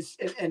Patton is,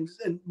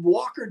 and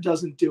Walker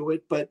doesn't do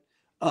it, but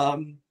a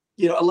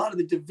lot of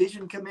the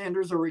division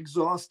commanders are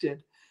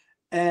exhausted.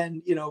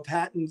 And,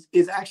 Patton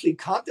is actually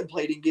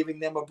contemplating giving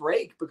them a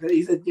break because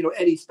he said,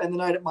 "Eddie, spend the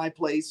night at my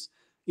place,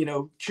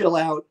 chill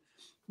out."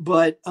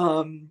 But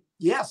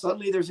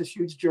suddenly there's this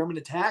huge German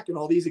attack and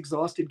all these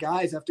exhausted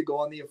guys have to go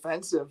on the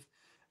offensive.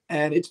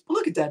 And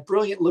look at that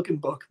brilliant looking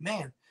book,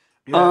 man.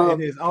 Yeah, it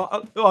is.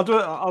 I'll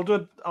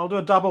do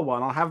a double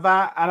one. I'll have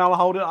that and I'll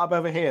hold it up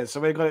over here. So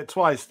we've got it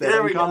twice there.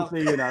 There we go.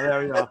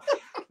 There we are.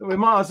 We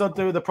might as well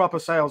do the proper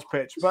sales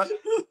pitch. But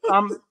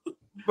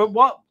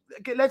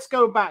let's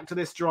go back to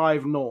this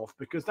drive north,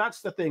 because that's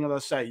the thing, as I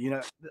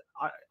say,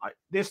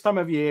 this time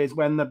of year is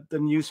when the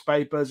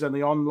newspapers and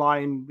the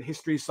online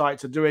history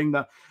sites are doing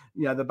the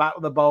Battle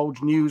of the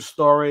Bulge news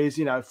stories,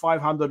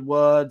 500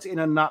 words in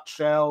a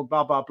nutshell,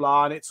 blah, blah,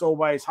 blah. And it's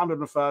always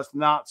 101st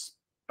Nuts,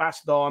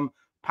 Bastogne,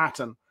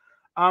 Patton.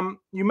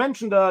 You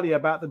mentioned earlier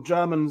about the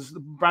Germans, the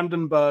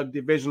Brandenburg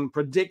division,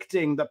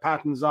 predicting that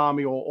Patton's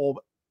army or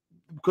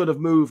could have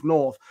moved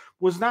north.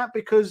 Was that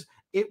because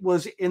it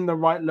was in the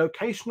right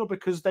location, or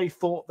because they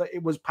thought that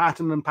it was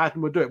Patton and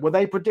Patton would do it? Were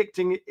they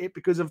predicting it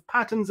because of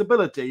Patton's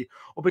ability,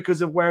 or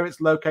because of where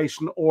its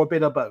location, or a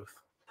bit of both?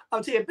 I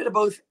would say a bit of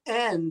both.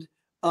 And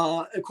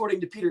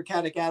according to Peter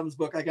Caddick Adams'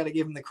 book, I got to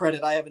give him the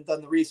credit. I haven't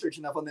done the research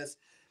enough on this.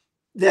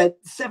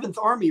 That 7th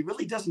Army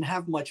really doesn't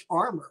have much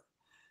armor.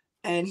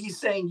 And he's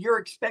saying, you're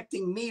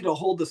expecting me to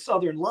hold the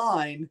southern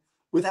line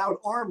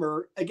without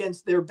armor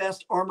against their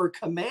best armor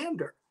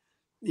commander,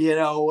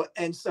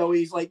 And so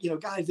he's like,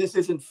 guys, this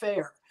isn't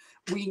fair.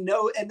 We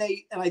know, and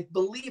I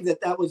believe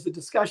that was the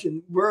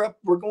discussion. We're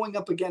going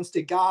up against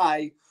a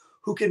guy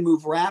who can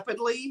move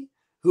rapidly,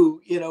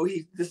 who,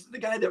 this is the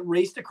guy that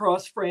raced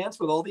across France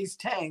with all these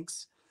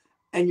tanks.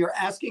 And you're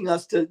asking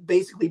us to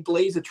basically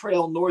blaze a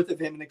trail north of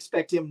him and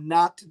expect him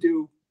not to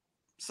do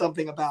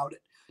something about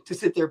it, to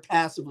sit there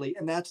passively.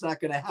 And that's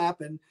not going to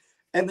happen.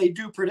 And they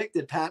do predict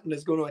that Patton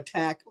is going to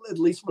attack, at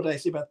least what I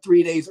say, about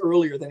 3 days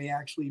earlier than he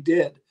actually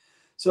did.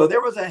 So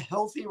there was a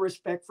healthy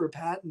respect for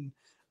Patton.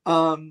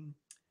 There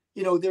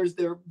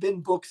have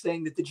been books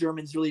saying that the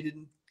Germans really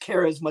didn't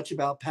care as much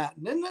about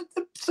Patton, and that's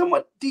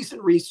somewhat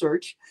decent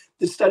research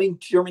that's studying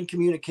German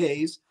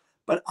communiques.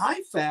 But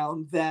I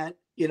found that,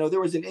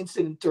 there was an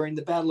incident during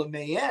the Battle of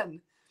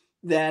Mayenne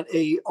that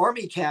a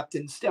army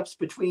captain steps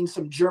between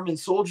some German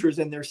soldiers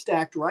and their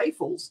stacked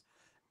rifles.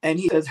 And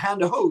he says, "Hand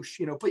de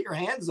hoche, put your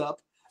hands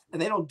up,"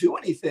 and they don't do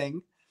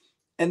anything.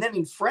 And then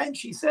in French,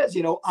 he says,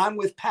 "I'm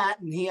with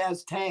Patton. He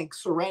has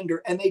tanks,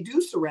 surrender." And they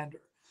do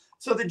surrender.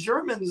 So the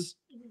Germans,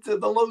 the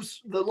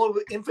low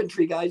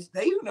infantry guys,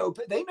 they know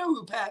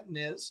who Patton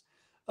is.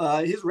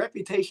 His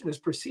reputation has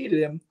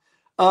preceded him.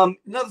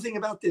 Another thing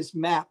about this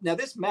map. Now,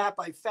 this map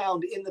I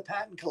found in the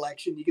Patton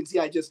collection. You can see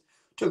I just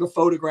took a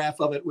photograph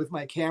of it with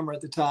my camera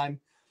at the time.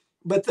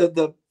 But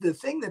the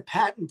thing that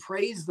Patton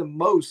praised the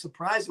most,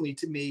 surprisingly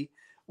to me,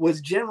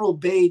 was General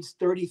Bade's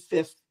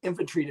 35th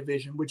Infantry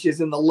Division, which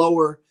is in the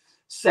lower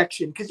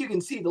section, because you can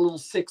see the little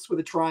 6 with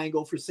a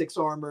triangle for 6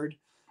 armored.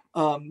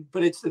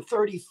 But it's the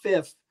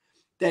 35th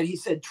that he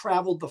said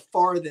traveled the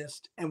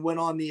farthest and went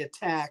on the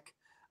attack.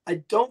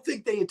 I don't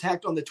think they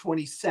attacked on the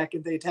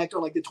 22nd. They attacked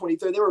on like the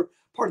 23rd. They were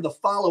part of the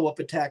follow-up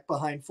attack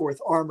behind 4th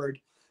Armored,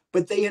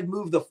 but they had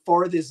moved the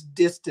farthest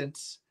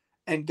distance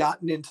and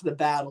gotten into the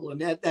battle.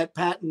 And that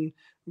Patton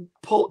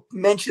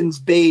mentions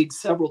Bade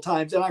several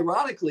times. And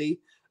ironically,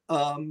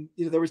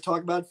 there was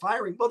talk about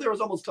firing. Well, there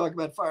was almost talk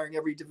about firing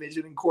every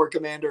division and corps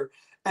commander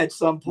at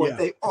some point. Yeah,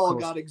 they all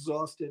got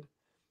exhausted.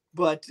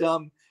 But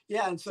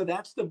and so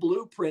that's the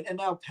blueprint. And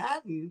now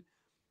Patton,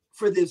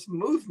 for this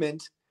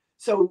movement,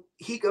 so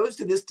he goes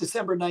to this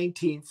December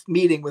 19th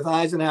meeting with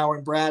Eisenhower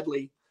and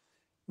Bradley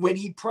when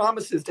he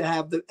promises to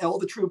have all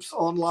the troops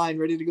online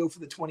ready to go for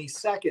the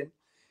 22nd.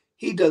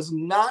 He does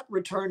not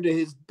return to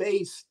his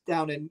base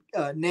down in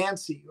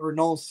Nancy.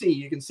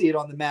 You can see it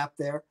on the map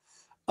there.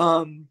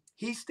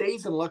 He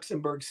stays in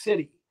Luxembourg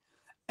City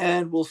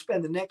and will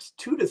spend the next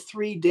 2 to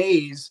 3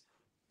 days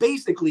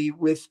basically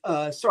with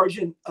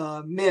Sergeant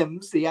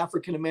Mims, the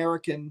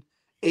African-American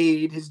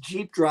aide, his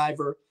Jeep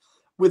driver,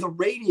 with a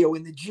radio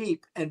in the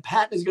Jeep. And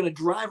Patton is going to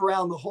drive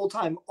around the whole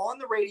time on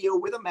the radio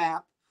with a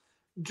map,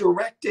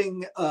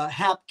 directing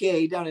Hap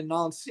Gay down in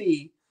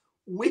Nancy,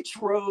 which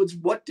roads,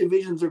 what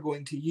divisions are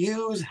going to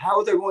use,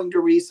 how they're going to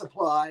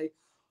resupply,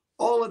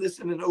 all of this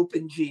in an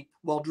open Jeep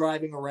while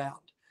driving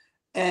around.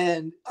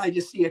 And I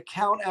just see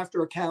account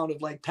after account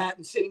of like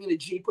Patton sitting in a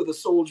Jeep with a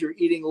soldier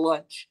eating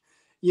lunch,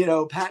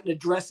 Patton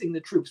addressing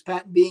the troops,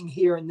 Patton being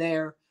here and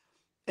there.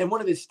 And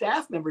one of his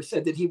staff members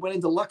said that he went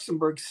into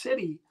Luxembourg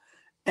City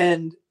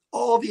and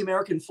all the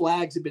American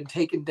flags had been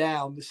taken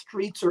down. The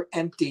streets are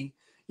empty.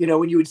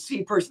 When you would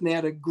see a person, they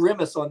had a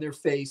grimace on their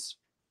face.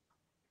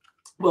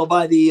 Well,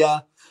 by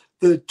the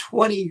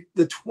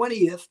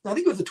 20th, I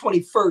think it was the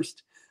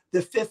 21st,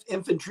 the 5th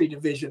Infantry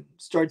Division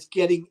starts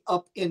getting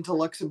up into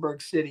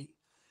Luxembourg City.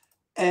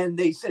 And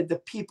they said the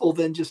people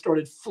then just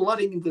started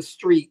flooding the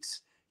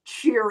streets,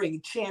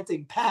 cheering,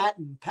 chanting,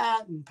 Patton,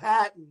 Patton,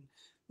 Patton,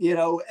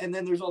 and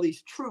then there's all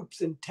these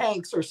troops and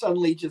tanks are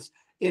suddenly just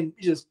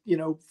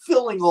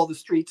filling all the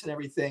streets and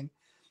everything.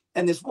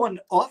 And this one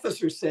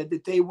officer said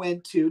that they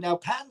went to, now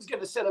Patton's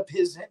going to set up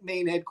his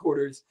main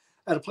headquarters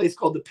at a place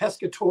called the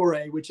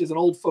Pescatore, which is an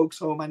old folks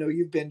home. I know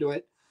you've been to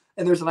it.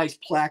 And there's a nice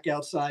plaque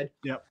outside.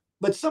 Yep.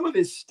 But some of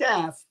his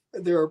staff,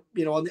 they're,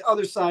 on the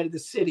other side of the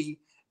city,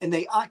 and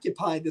they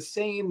occupy the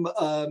same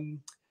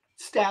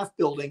staff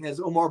building as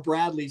Omar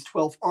Bradley's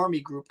 12th Army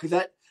Group, because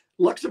that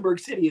Luxembourg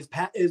City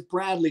is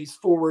Bradley's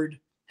forward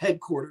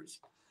headquarters.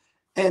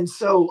 And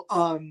so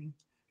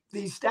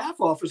these staff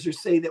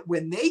officers say that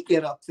when they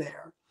get up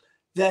there,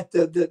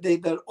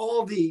 that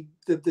all the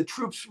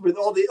troops with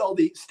all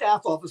the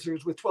staff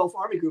officers with 12th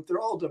Army Group, they're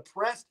all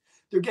depressed.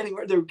 They're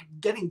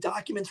getting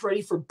documents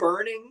ready for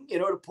burning,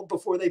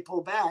 before they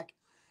pull back.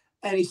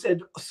 And he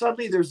said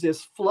suddenly there's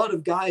this flood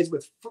of guys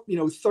with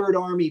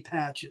 3rd Army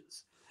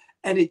patches,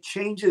 and it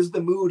changes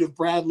the mood of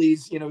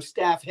Bradley's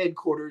staff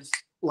headquarters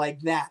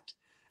like that.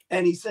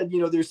 And he said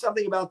there's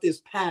something about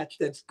this patch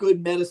that's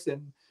good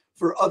medicine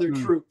for other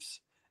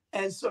troops.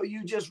 And so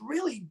you just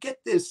really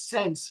get this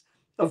sense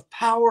of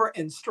power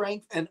and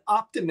strength and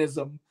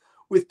optimism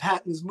with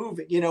Patton's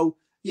moving.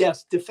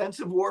 Yes,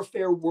 defensive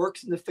warfare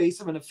works in the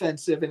face of an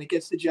offensive and it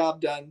gets the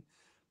job done.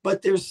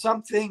 But there's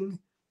something,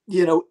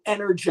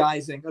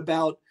 energizing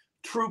about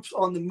troops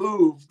on the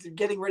move,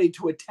 getting ready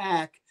to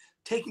attack,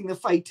 taking the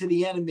fight to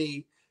the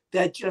enemy,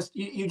 that just,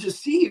 you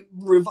just see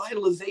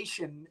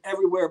revitalization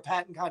everywhere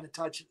Patton kind of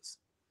touches.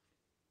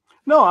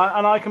 No,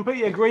 and I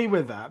completely agree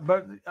with that.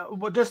 But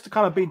just to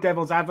kind of be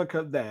devil's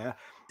advocate there,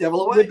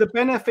 Devil away. With the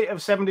benefit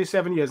of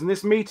 77 years, and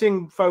this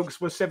meeting,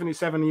 folks, was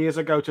 77 years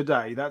ago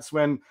today. That's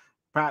when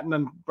Patton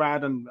and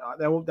Brad and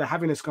they're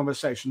having this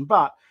conversation.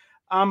 But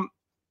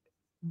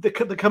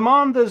the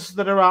commanders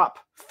that are up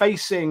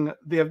facing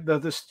the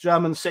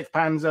German 6th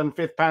Panzer and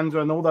 5th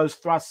Panzer and all those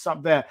thrusts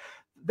up there,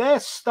 they're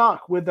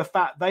stuck with the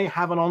fact they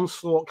have an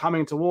onslaught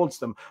coming towards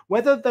them.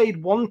 Whether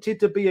they'd wanted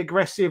to be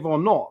aggressive or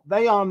not,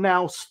 they are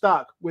now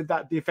stuck with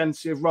that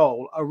defensive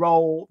role, a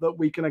role that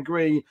we can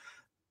agree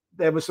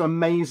there were some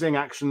amazing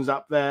actions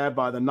up there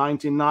by the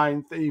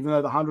 99th, even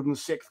though the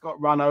 106th got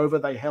run over.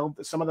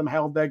 Some of them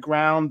held their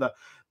ground.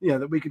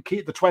 That we could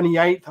keep the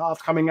 28th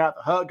after coming out.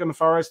 The Hurtgen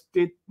Forest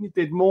did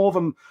more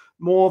than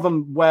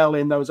well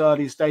in those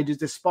early stages,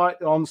 despite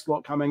the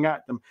onslaught coming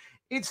at them.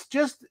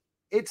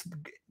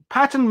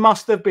 Patton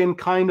must have been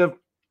kind of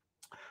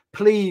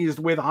pleased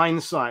with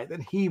hindsight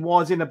that he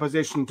was in a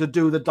position to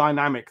do the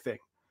dynamic thing.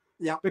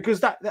 Yeah, because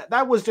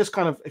that was just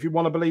kind of, if you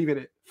want to believe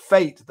it,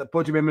 fate that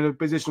put him in a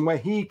position where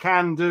he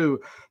can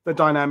do the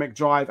dynamic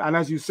drive. And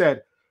as you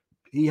said,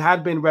 he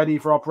had been ready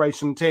for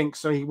Operation Tink,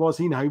 so he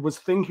was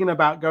thinking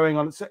about going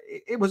on. So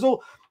it was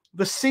all,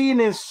 the scene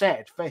is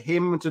set for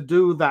him to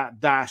do that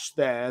dash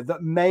there.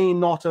 That may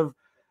not have.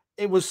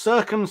 It was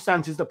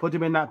circumstances that put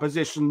him in that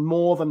position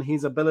more than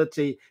his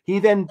ability. He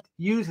then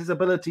used his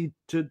ability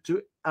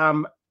to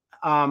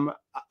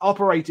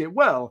operate it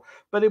well,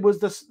 but it was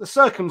the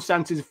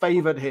circumstances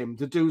favored him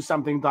to do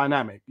something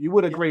dynamic. You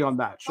would agree on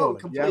that, surely? Oh,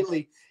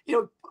 completely.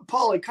 Yeah?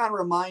 Paul, it kind of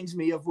reminds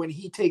me of when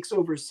he takes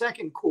over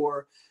 2nd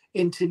Corps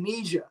in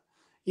Tunisia.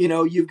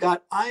 You've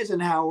got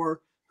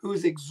Eisenhower,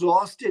 who's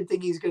exhausted,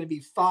 thinking he's going to be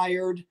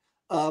fired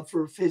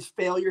for his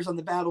failures on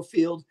the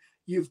battlefield.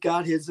 You've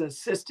got his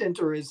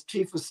assistant or his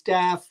chief of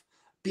staff,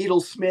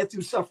 Beadle Smith,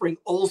 who's suffering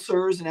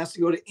ulcers and has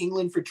to go to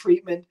England for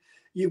treatment.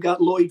 You've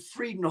got Lloyd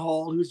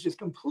Friedenhall, who's just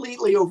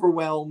completely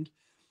overwhelmed.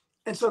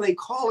 And so they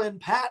call in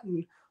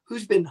Patton,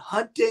 who's been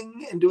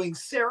hunting and doing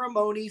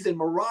ceremonies in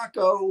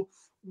Morocco,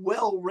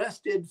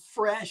 well-rested,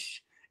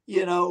 fresh.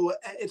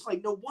 It's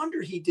like, no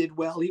wonder he did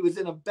well. He was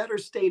in a better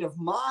state of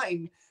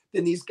mind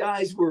than these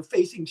guys who were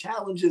facing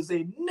challenges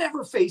they'd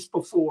never faced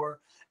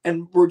before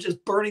and were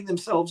just burning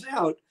themselves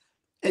out.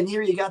 And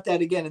here you got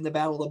that again in the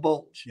Battle of the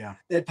Bulge. Yeah.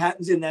 That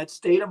Patton's in that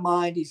state of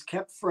mind. He's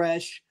kept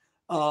fresh.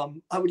 I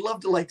would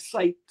love to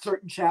cite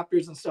certain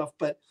chapters and stuff,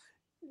 but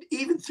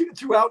even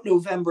throughout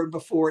November and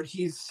before it,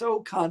 he's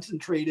so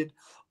concentrated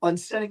on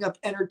setting up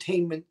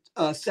entertainment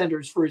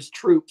centers for his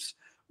troops,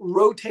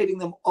 rotating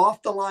them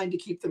off the line to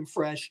keep them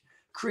fresh,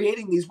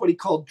 creating these what he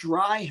called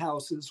dry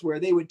houses, where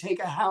they would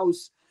take a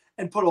house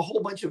and put a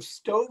whole bunch of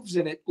stoves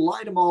in it,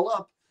 light them all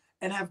up,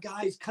 and have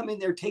guys come in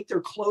there, take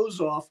their clothes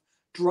off,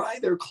 dry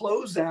their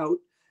clothes out,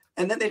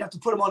 and then they'd have to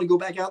put them on and go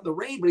back out in the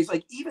rain. But he's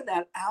like, even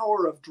that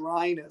hour of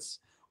dryness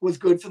was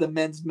good for the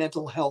men's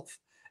mental health.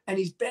 And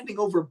he's bending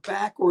over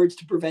backwards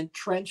to prevent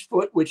trench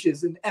foot, which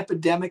is an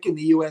epidemic in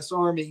the U.S.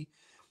 Army.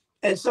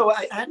 And so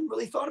I hadn't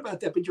really thought about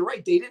that, but you're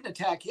right. They didn't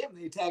attack him.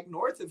 They attacked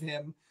north of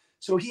him.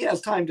 So he has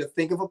time to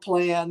think of a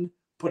plan,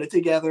 put it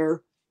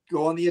together,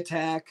 go on the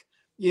attack.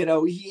 You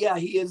know, he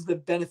is the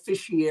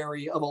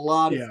beneficiary of a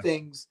lot of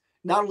things,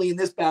 not only in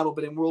this battle,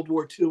 but in World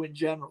War II in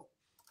general.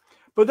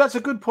 But that's a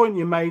good point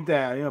you made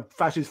there. You know,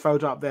 Flash's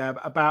photo up there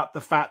about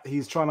the fact that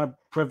he's trying to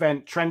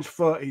prevent trench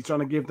foot. He's trying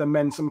to give the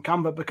men some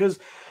comfort, because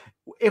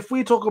if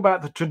we talk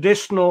about the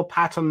traditional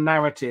Patton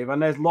narrative,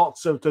 and there's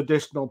lots of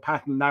traditional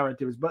Patton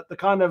narratives, but the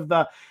kind of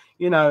the,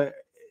 you know,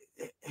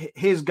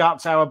 his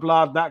guts, our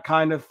blood, that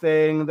kind of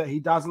thing, that he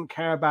doesn't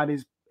care about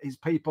his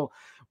people.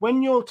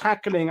 When you're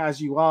tackling,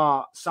 as you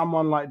are,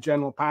 someone like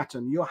General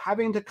Patton, you're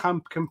having to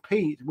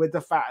compete with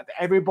the fact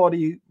that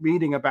everybody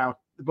reading about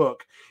the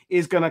book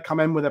is going to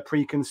come in with a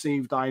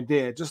preconceived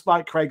idea. Just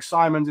like Craig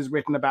Simons has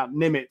written about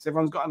Nimitz.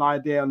 Everyone's got an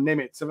idea on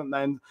Nimitz, haven't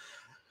they? And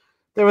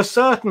there are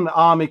certain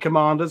army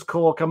commanders,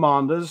 corps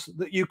commanders,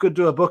 that you could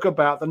do a book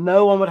about that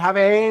no one would have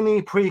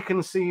any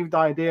preconceived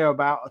idea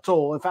about at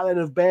all. In fact, they'd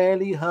have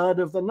barely heard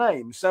of the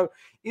name. So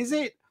is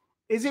it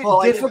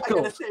difficult? I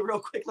got to say real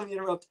quick, let me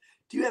interrupt.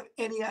 Do you have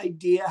any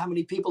idea how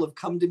many people have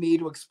come to me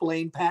to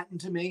explain Patton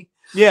to me?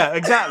 Yeah,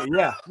 exactly.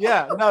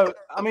 Yeah. No,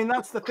 I mean,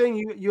 that's the thing.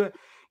 You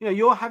know,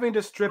 you're having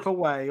to strip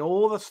away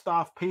all the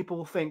stuff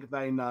people think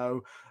they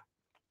know,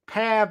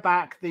 pare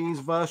back these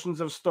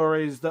versions of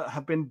stories that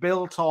have been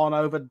built on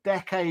over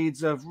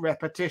decades of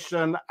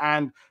repetition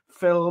and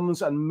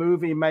films and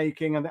movie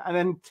making, and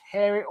then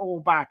tear it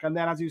all back. And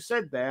then, as you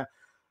said there,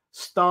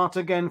 start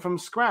again from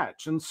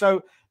scratch. And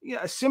so,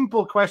 a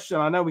simple question.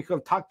 I know we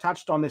could have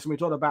touched on this, and we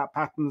talked about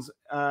Patton's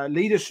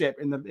leadership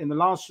in the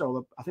last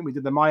show. I think we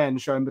did the My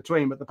End show in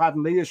between, but the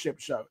Patton leadership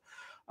show.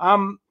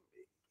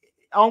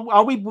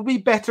 Would we be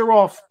better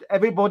off,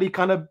 everybody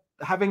kind of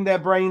having their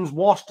brains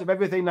washed of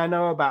everything they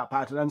know about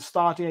Patton and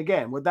starting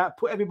again? Would that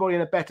put everybody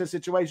in a better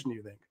situation,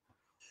 you think?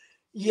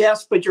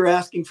 Yes, but you're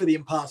asking for the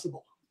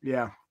impossible.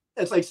 Yeah.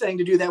 It's like saying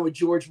to do that with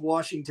George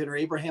Washington or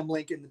Abraham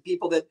Lincoln, the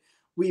people that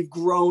we've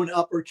grown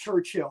up, or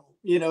Churchill,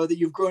 you know, that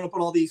you've grown up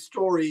on all these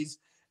stories,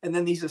 and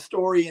then these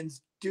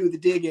historians do the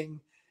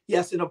digging.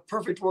 Yes, in a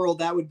perfect world,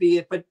 that would be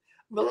it. But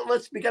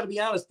we got to be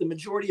honest, the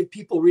majority of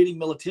people reading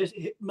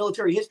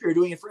military history are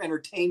doing it for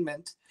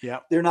entertainment. Yeah.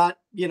 They're not,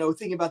 you know,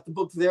 thinking about the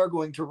book they're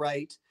going to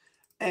write.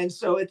 And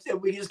so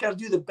we just got to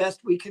do the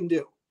best we can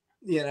do.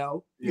 You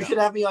know, you should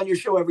have me on your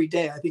show every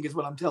day, I think is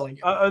what I'm telling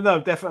you.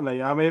 No,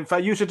 definitely. I mean, in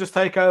fact, you should just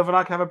take over and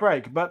I can have a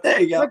break. But there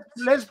you go.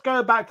 Let's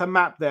go back to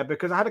map there,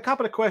 because I had a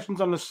couple of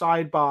questions on the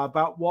sidebar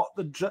about what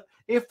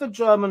if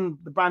the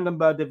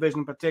Brandenburg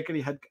Division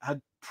particularly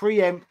had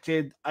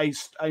preempted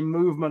a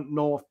movement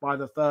north by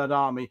the Third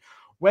Army.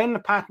 When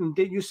Patton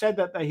you said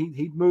that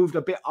he'd moved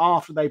a bit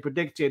after they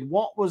predicted.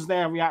 What was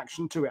their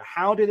reaction to it?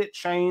 How did it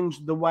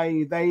change the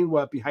way they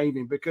were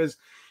behaving? Because,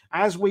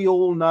 as we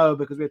all know,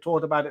 because we've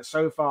talked about it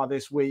so far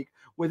this week,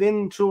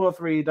 within 2 or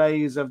 3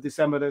 days of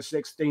December the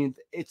 16th,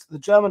 the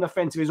German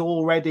offensive is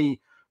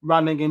already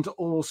running into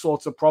all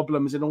sorts of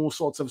problems in all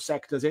sorts of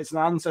sectors. It's an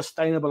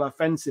unsustainable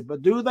offensive.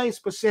 But do they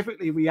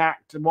specifically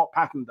react to what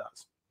Patton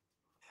does?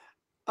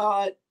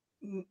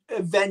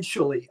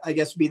 Eventually, I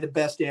guess, would be the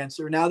best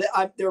answer. Now,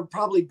 there are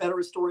probably better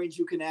historians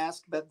you can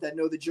ask that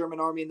know the German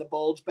army and the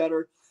Bulge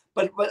better.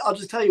 But I'll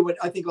just tell you what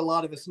I think a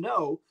lot of us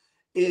know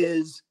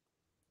is,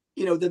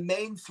 you know, the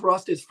main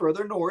thrust is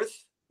further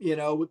north, you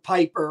know, with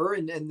Piper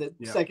and the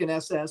Second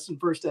SS and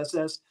First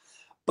SS,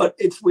 but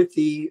it's with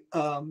the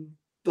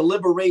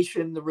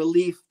liberation, the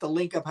relief, the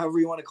link up, however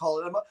you want to call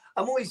it.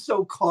 I'm always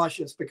so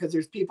cautious because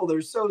there's people that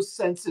are so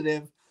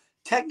sensitive.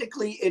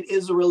 Technically, it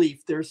is a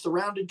relief. There's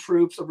surrounded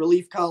troops, a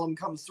relief column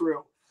comes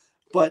through,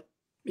 but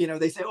you know,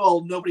 they say,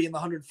 oh, nobody in the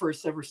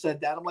 101st ever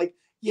said that. I'm like,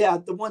 yeah,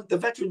 the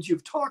veterans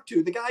you've talked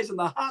to, the guys in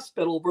the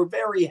hospital were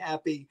very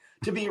happy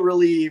to be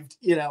relieved,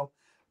 you know.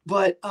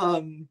 But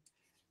the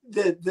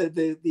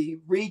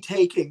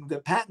retaking, the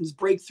Patton's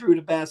breakthrough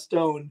to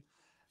Bastogne,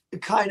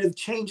 it kind of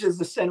changes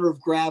the center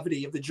of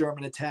gravity of the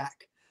German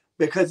attack,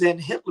 because then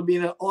Hitler,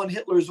 being on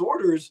Hitler's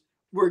orders,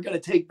 we're going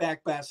to take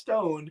back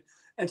Bastogne,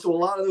 and so a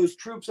lot of those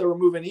troops that were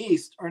moving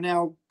east are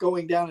now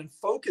going down and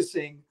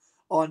focusing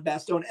on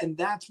Bastogne, and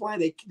that's why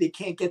they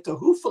can't get to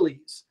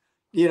Houffalize,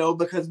 you know,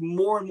 because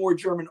more and more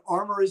German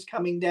armor is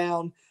coming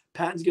down.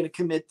 Patton's going to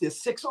commit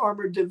this 6th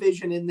Armored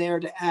Division in there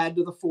to add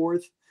to the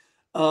 4th.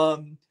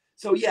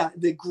 So yeah,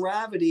 the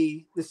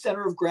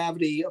center of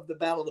gravity of the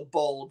Battle of the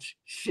Bulge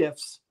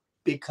shifts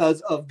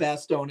because of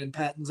Bastogne and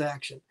Patton's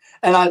action.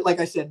 And like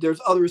I said,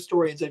 there's other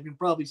historians that can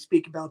probably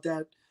speak about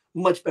that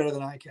much better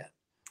than I can.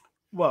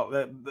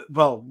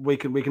 Well, we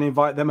can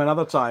invite them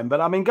another time. But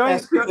I mean,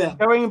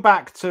 going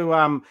back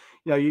to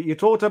you know, you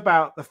talked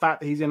about the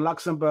fact that he's in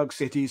Luxembourg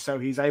City, so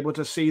he's able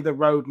to see the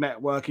road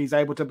network. He's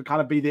able to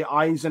kind of be the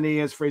eyes and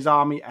ears for his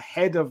army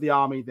ahead of the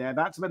army there.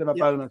 That's a bit of a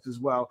bonus as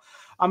well.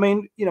 I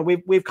mean, you know,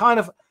 we've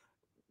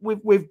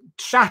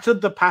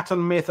shattered the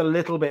Patton myth a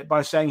little bit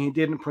by saying he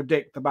didn't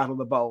predict the Battle of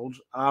the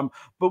Bulge.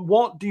 But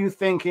what do you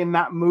think in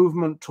that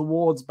movement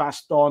towards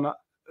Bastogne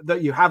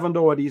that you haven't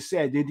already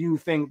said, did you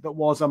think that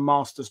was a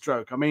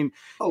masterstroke? I mean,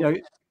 you know,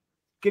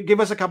 give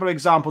us a couple of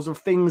examples of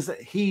things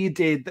that he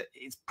did that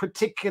it's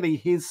particularly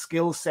his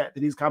skill set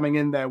that he's coming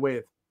in there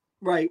with.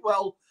 Right.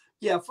 Well,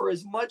 yeah, for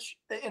as much,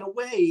 in a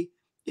way,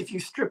 if you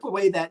strip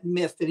away that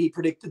myth that he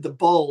predicted the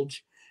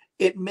bulge,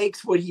 it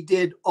makes what he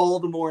did all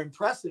the more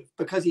impressive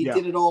because he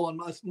did it all on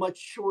a much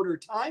shorter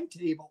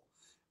timetable.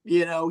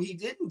 You know, he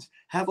didn't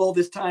have all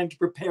this time to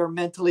prepare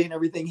mentally and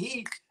everything.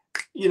 He,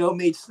 you know,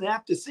 made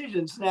snap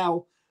decisions.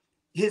 Now,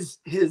 his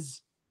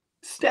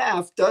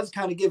staff does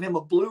kind of give him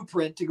a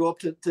blueprint to go up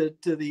to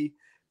the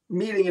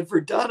meeting in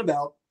Verdun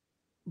about.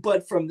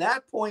 But from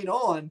that point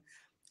on,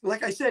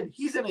 like I said,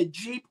 he's in a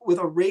Jeep with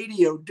a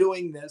radio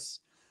doing this.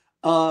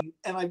 And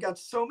I've got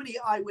so many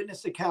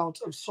eyewitness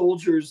accounts of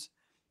soldiers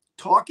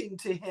talking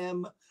to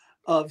him,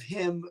 of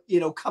him, you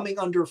know, coming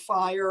under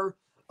fire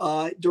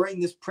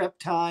during this prep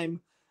time.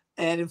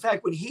 And in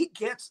fact, when he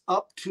gets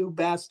up to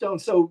Bastogne,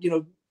 so, you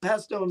know,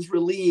 Bastogne's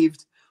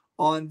relieved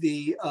on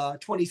the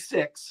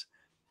 26th.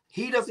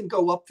 He doesn't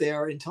go up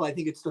there until I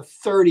think it's the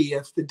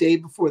 30th, the day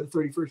before the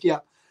 31st. Yeah.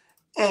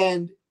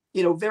 And,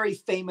 you know, very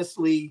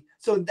famously,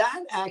 so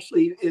that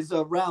actually is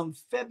around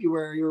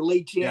February or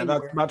late January. Yeah,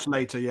 that's much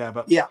later. Yeah.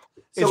 But yeah,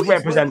 so it's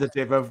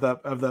representative of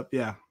the,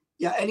 yeah.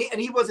 Yeah. And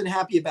he wasn't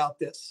happy about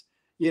this.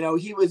 You know,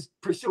 he was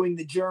pursuing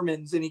the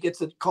Germans and he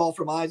gets a call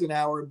from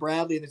Eisenhower and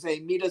Bradley and they say,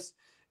 meet us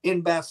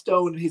in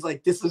Bastogne. And he's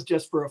like, this is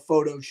just for a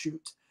photo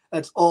shoot.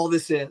 That's all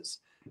this is,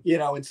 you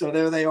know? And so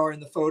there they are in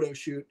the photo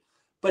shoot.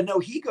 But no,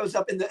 he goes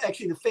up, and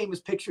actually the famous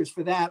pictures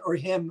for that are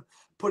him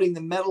putting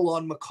the medal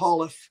on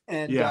McAuliffe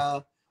and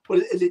what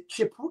is it,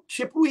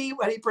 Chipwee?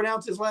 How do you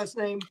pronounce his last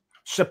name?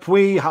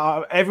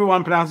 Chapuis.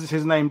 Everyone pronounces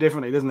his name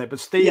differently, doesn't it?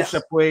 But Steve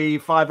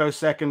Chapuis,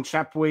 502nd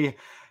Chapuis.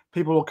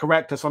 People will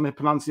correct us on the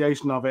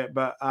pronunciation of it,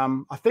 but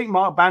I think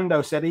Mark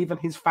Bando said even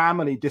his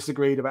family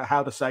disagreed about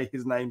how to say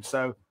his name.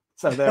 So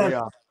there we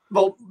are.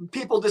 Well,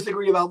 people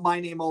disagree about my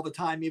name all the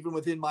time, even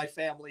within my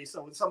family.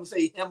 So some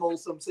say Hymel,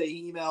 some say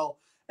Hymel.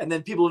 And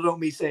then people who don't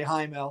me say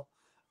Hymel.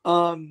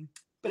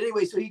 But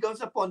anyway, so he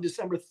goes up on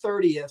December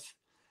 30th,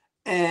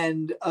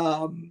 and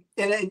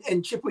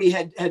Chipwee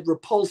had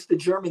repulsed the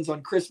Germans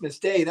on Christmas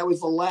Day. That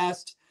was the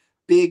last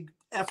big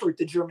effort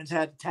the Germans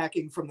had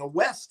attacking from the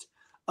west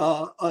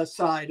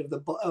side of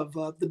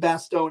the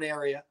Bastogne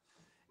area.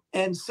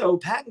 And so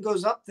Patton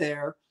goes up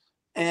there,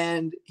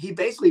 and he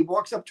basically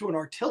walks up to an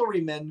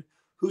artilleryman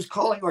who's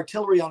calling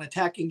artillery on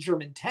attacking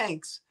German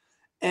tanks.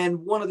 And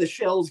one of the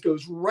shells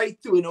goes right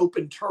through an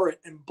open turret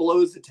and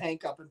blows the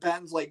tank up. And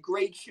Patton's like,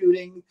 great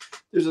shooting.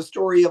 There's a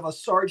story of a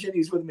sergeant.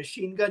 He's with a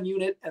machine gun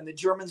unit, and the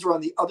Germans are on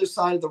the other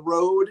side of the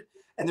road,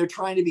 and they're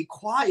trying to be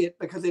quiet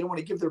because they don't want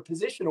to give their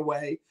position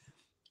away.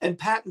 And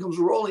Patton comes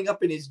rolling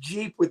up in his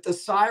Jeep with the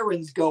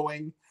sirens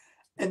going,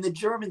 and the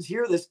Germans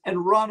hear this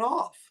and run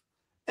off.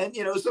 And,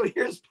 you know, so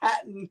here's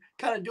Patton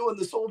kind of doing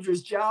the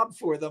soldier's job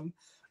for them.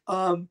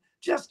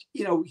 Just,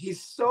 you know,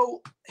 he's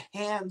so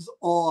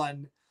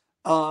hands-on.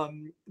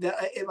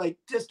 Like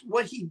just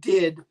what he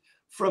did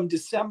from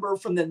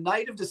the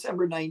night of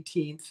December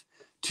 19th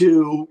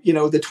to, you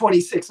know, the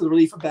 26th of the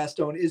relief of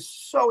Bastogne is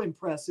so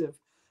impressive.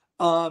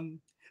 One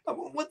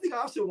thing I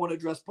also want to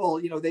address, Paul,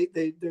 you know,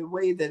 the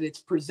way that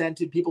it's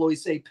presented, people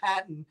always say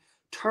Patton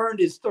turned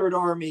his Third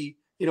Army,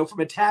 you know, from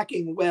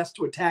attacking west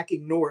to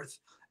attacking north.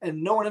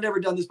 And no one had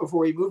ever done this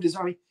before. He moved his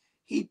army.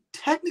 He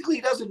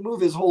technically doesn't move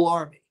his whole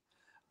army.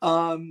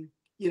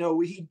 You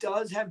know, he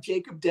does have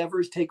Jacob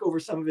Devers take over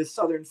some of his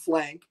southern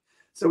flank,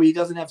 so he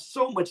doesn't have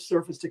so much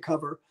surface to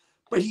cover.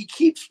 But he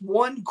keeps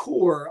one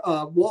corps,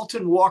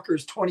 Walton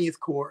Walker's 20th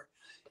Corps.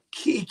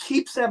 He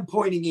keeps them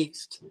pointing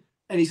east.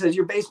 And he says,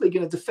 you're basically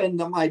going to defend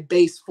my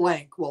base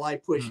flank while I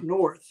push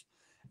north.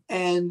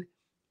 And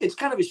it's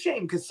kind of a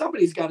shame because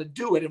somebody's got to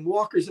do it, and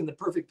Walker's in the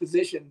perfect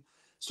position.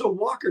 So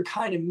Walker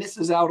kind of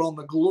misses out on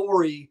the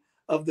glory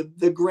of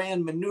the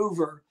grand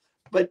maneuver.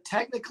 But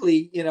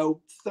technically, you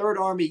know, Third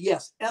Army,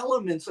 yes,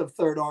 elements of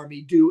Third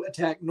Army do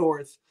attack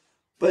north,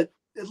 but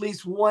at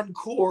least one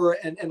corps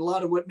and a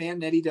lot of what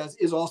Mannetti does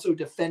is also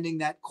defending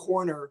that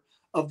corner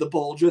of the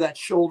Bulge or that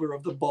shoulder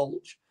of the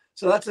Bulge.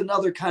 So that's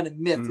another kind of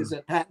myth is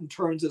that Patton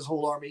turns his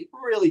whole army.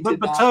 Really did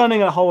but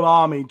turning a whole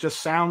army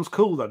just sounds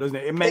cool, though, doesn't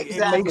it? It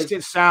makes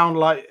it sound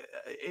like,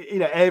 you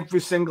know, every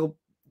single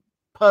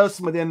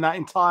person within that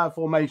entire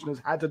formation has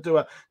had to do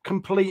a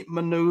complete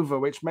maneuver,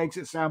 which makes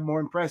it sound more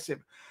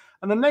impressive.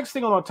 And the next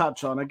thing I want to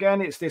touch on,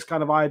 again, it's this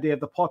kind of idea of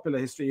the popular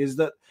history, is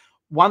that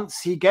once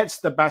he gets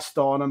to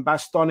Bastogne, and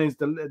Bastogne is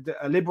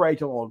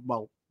liberated, or,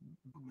 well,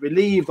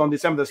 relieved on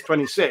December the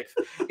 26th,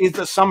 is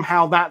that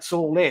somehow that's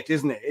all it,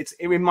 isn't it?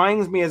 It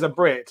reminds me as a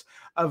Brit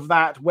of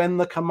that when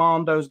the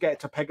commandos get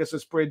to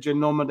Pegasus Bridge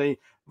in Normandy,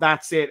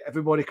 that's it,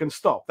 everybody can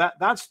stop.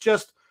 That's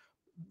just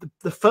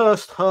the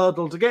first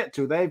hurdle to get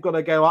to. They've got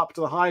to go up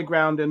to the high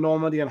ground in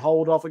Normandy and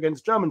hold off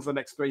against Germans for the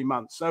next 3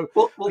 months. So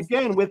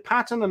again, with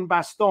Patton and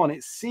Bastogne,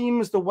 it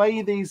seems the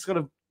way these sort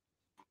of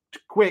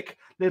quick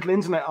little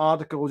internet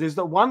articles is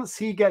that once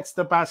he gets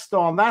to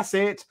Bastogne, that's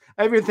it,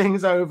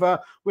 everything's over.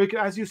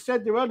 As you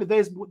said earlier,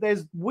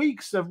 there's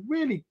weeks of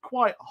really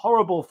quite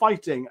horrible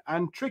fighting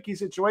and tricky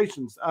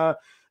situations.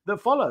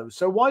 that follows.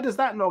 So why does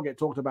that not get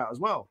talked about as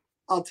well?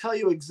 I'll tell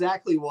you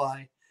exactly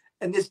why.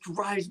 And this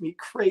drives me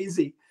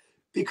crazy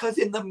because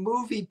in the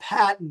movie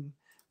Patton,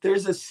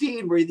 there's a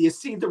scene where you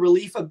see the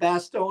relief of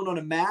Bastogne on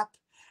a map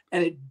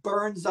and it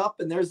burns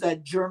up, and there's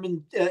that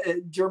German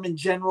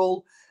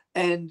general,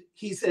 and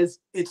he says,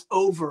 it's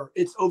over,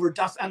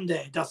 das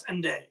Ende, das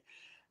Ende.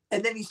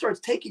 And then he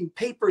starts taking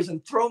papers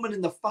and throwing them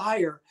in the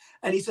fire.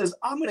 And he says,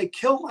 I'm going to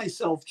kill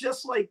myself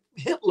just like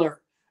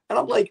Hitler. And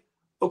I'm like,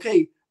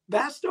 okay,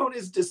 Bastogne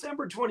is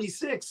December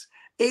 26th.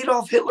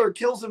 Adolf Hitler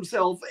kills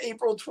himself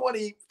April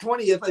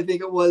 20th, I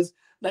think it was,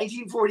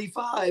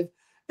 1945.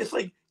 It's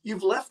like,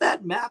 you've left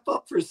that map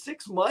up for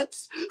 6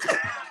 months.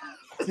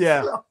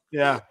 Yeah, so,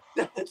 yeah.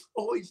 That's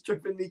always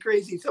driven me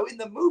crazy. So in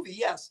the movie,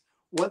 yes,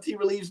 once he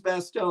relieves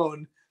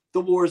Bastogne,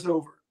 the war's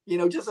over. You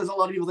know, just as a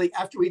lot of people think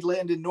after we'd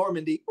land in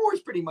Normandy,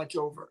 war's pretty much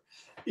over,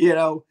 you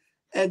know?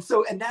 And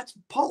so, and that's,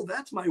 Paul,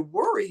 that's my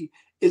worry.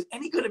 Is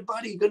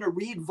anybody going to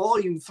read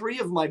volume 3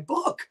 of my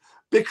book?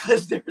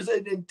 Because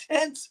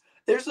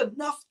there's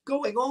enough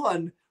going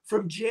on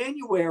from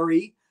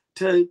January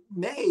to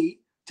May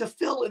to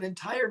fill an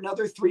entire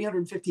another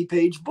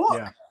 350-page book.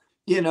 Yeah.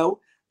 You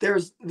know,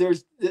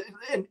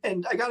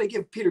 and I got to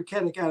give Peter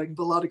Kennick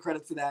a lot of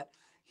credit for that,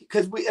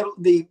 because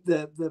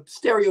the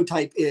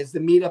stereotype is the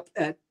meetup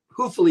at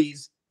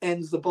Hoofley's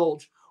ends the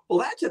Bulge. Well,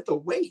 that's at the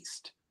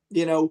waist.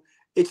 You know,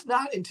 it's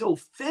not until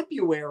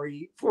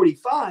February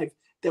 45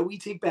 that we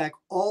take back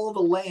all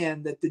the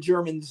land that the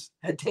Germans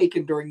had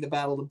taken during the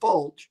Battle of the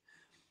Bulge.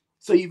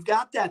 So you've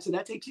got that. So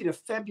that takes you to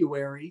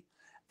February.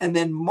 And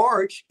then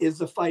March is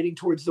the fighting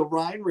towards the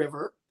Rhine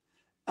River.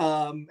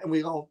 And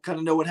we all kind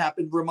of know what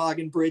happened,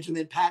 Remagen Bridge, and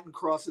then Patton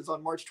crosses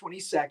on March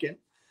 22nd.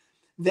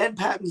 Then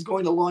Patton's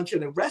going to launch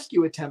a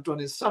rescue attempt on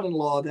his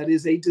son-in-law. That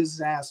is a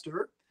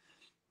disaster.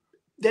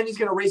 Then he's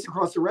going to race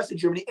across the rest of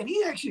Germany, and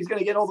he actually is going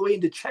to get all the way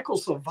into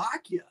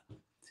Czechoslovakia.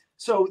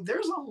 So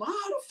there's a lot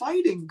of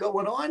fighting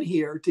going on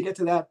here to get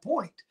to that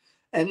point.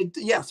 And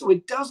so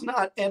it does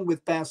not end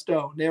with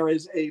Bastogne. There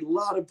is a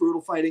lot of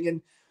brutal fighting.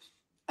 And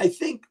I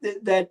think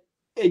that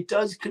it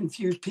does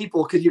confuse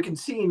people, because you can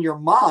see in your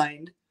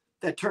mind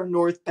that turn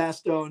north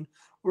Bastogne,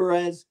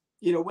 whereas,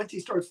 you know, once he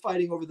starts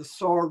fighting over the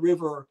Saar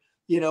River,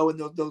 you know,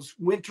 and those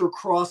winter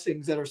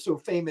crossings that are so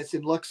famous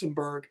in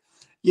Luxembourg,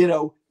 you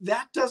know,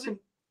 that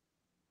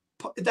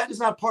is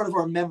not part of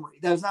our memory.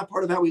 That is not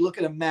part of how we look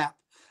at a map.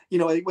 You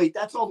know, wait,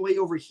 that's all the way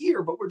over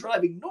here, but we're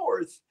driving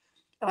north.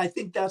 And I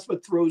think that's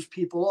what throws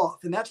people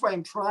off. And that's why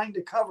I'm trying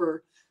to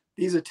cover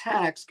these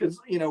attacks, because,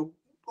 you know,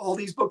 all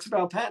these books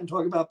about Patton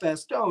talk about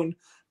Bastogne,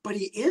 but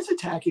he is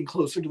attacking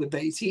closer to the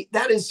base.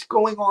 That is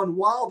going on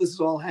while this is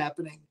all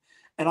happening.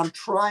 And I'm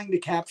trying to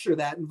capture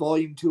that in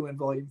volume 2 and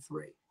volume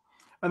 3.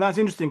 And that's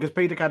interesting, because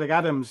Peter Caddick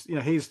Adams, you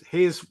know,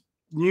 his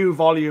new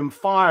volume,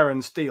 Fire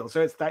and Steel.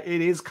 So his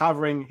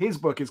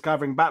book is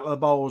covering Battle of the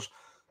Bulge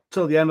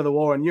till the end of the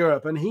war in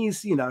Europe. And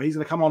he's going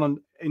to come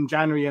on in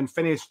January and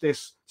finish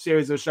this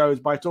series of shows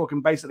by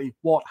talking basically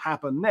what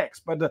happened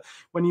next. But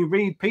when you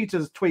read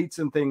Peter's tweets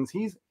and things,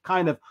 he's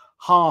kind of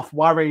half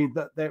worried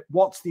that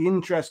what's the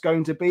interest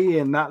going to be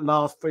in that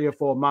last 3 or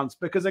 4 months?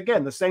 Because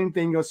again, the same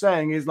thing you're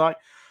saying is like,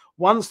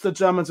 once the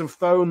Germans have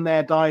thrown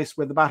their dice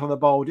with the Battle of the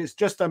Bulge, it's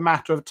just a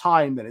matter of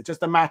time. Then it's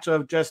just a matter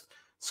of just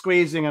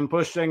squeezing and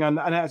pushing, and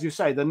as you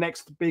say, the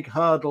next big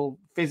hurdle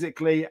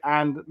physically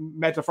and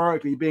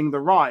metaphorically being the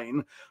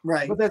Rhine.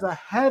 Right. But there's a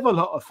hell of a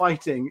lot of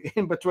fighting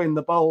in between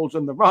the Bulge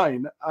and the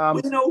Rhine.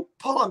 Well, you know,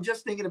 Paul, I'm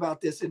just thinking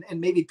about this, and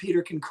maybe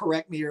Peter can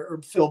correct me,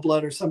 or Phil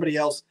Blood or somebody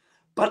else.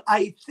 But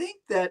I think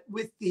that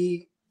with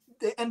the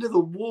end of the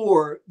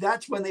war,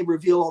 that's when they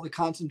reveal all the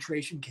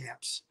concentration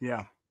camps.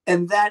 Yeah.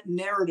 And that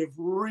narrative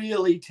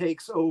really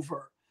takes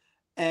over.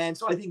 And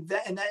so I think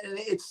that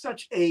it's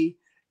such a,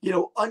 you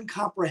know,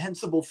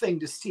 incomprehensible thing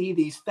to see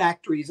these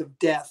factories of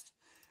death,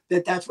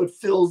 that's what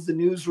fills the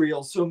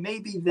newsreel. So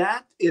maybe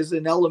that is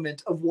an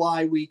element of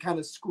why we kind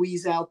of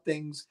squeeze out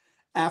things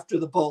after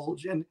the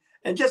Bulge. And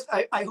just,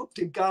 I hope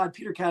to God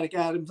Peter Caddick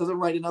Adams doesn't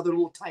write another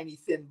little tiny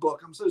thin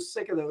book. I'm so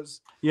sick of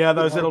those. Yeah,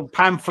 those little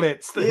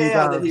pamphlets that he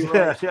does. That he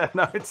writes. Yeah,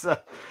 no, it's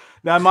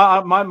now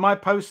my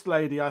post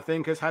lady, I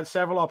think, has had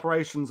several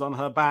operations on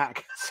her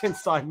back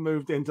since I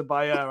moved into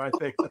Bayeux. I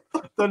think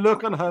the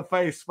look on her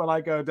face when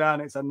I go down,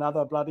 it's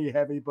another bloody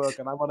heavy book,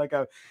 and I want to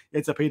go,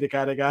 it's a Peter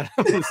Caddick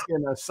Adams. You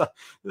know, so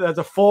there's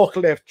a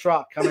forklift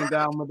truck coming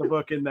down with the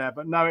book in there.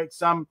 But no,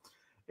 it's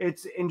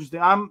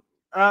interesting.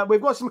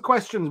 We've got some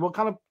questions. We'll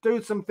kind of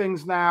do some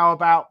things now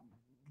about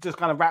just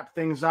kind of wrap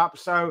things up.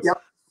 So.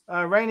 Yep.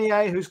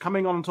 Rainier, who's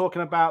coming on and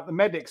talking about the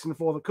medics and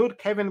could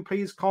Kevin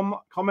please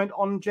comment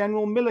on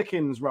General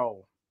Milliken's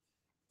role?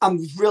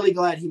 I'm really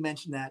glad he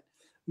mentioned that.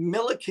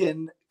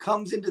 Milliken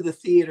comes into the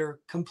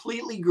theater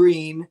completely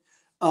green.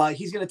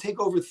 He's going to take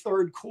over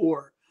 3rd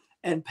Corps.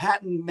 And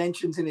Patton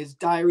mentions in his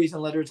diaries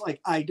and letters,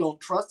 like, I don't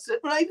trust it.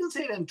 But I didn't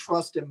say I didn't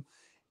trust him.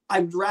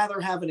 I'd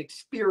rather have an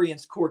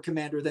experienced Corps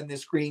commander than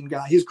this green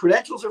guy. His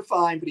credentials are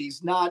fine, but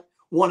he's not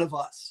one of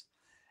us.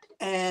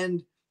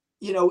 And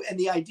you know, and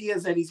the idea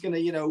is that he's going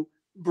to, you know,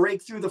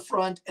 break through the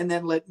front and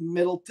then let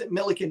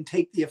Milliken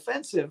take the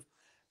offensive.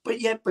 But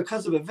yet,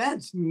 because of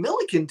events,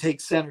 Milliken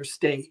takes center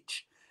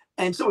stage.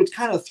 And so it's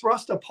kind of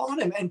thrust upon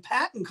him. And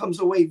Patton comes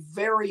away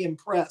very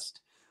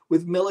impressed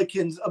with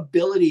Milliken's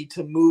ability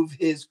to move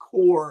his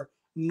corps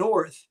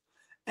north.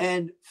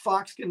 And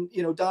Fox can,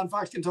 Don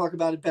Fox can talk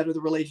about it better,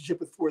 the relationship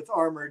with 4th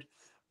Armored.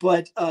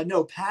 But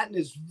no, Patton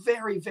is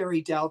very,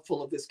 very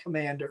doubtful of this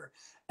commander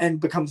and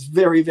becomes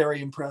very,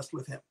 very impressed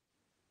with him.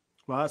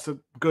 Well, that's a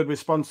good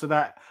response to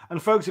that.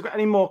 And folks, if you've got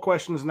any more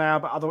questions now,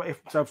 but otherwise,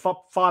 so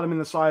file them in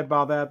the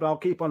sidebar there. But I'll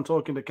keep on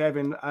talking to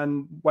Kevin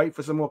and wait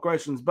for some more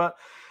questions. But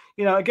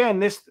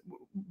again,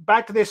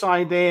 back to this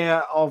idea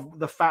of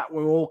the fact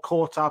we're all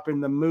caught up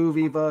in the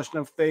movie version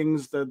of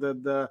things,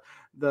 the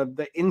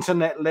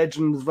internet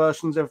legends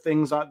versions of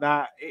things like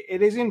that.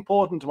 It is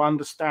important to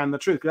understand the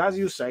truth, because as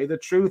you say, the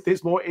truth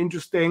is more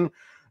interesting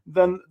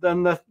than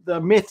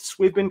the myths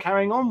we've been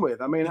carrying on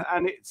with. I mean,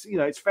 and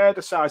it's fair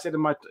to say, I said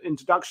in my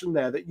introduction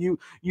there, that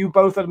you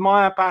both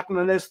admire Patton,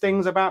 and there's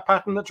things about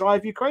Patton that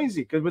drive you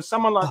crazy, because with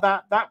someone like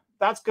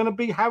that's going to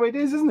be how it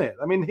is, isn't it?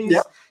 I mean,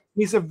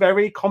 he's a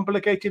very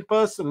complicated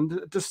person,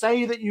 and to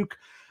say that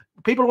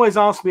people always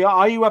ask me,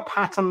 are you a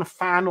Patton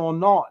fan or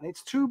not? And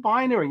it's too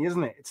binary,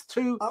 isn't it? It's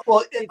too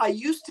I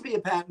used to be a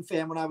Patton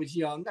fan when I was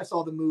young. I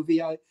saw the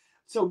movie.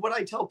 So what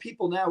I tell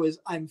people now is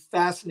I'm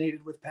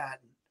fascinated with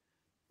Patton.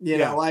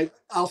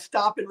 I'll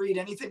stop and read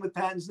anything with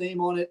Patton's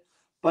name on it.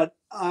 But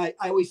I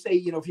always say,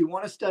 if you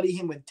want to study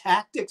him with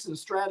tactics and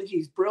strategy,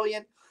 he's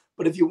brilliant.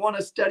 But if you want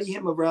to study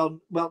him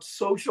about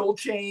social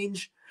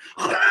change,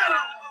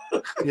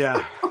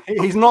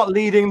 he's not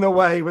leading the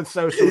way with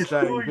social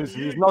change.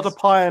 He's not a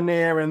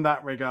pioneer in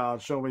that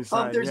regard, shall we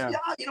say?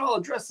 I'll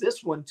address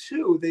this one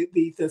too.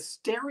 The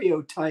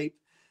stereotype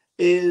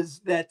is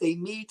that they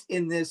meet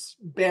in this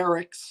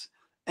barracks,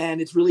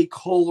 and it's really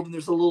cold, and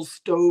there's a little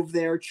stove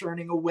there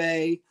churning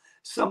away.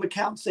 Some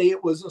accounts say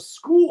it was a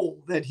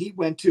school that he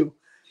went to.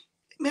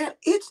 Man,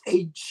 it's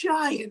a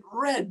giant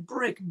red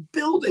brick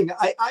building.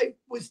 I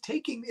was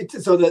taking it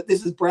to,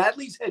 this is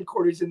Bradley's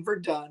headquarters in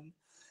Verdun.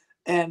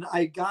 And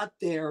I got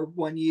there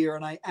one year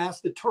and I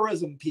asked the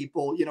tourism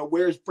people,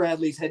 where's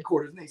Bradley's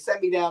headquarters? And they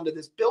sent me down to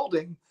this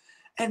building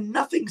and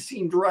nothing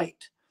seemed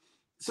right.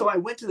 So I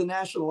went to the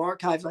National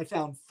Archives. I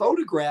found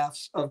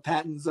photographs of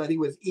Patton's, I think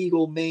it was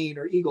Eagle, Maine,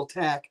 or Eagle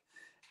Tack.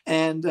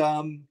 And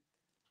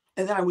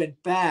then I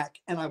went back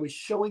and I was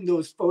showing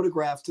those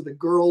photographs to the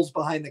girls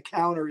behind the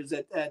counters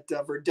at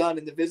Verdun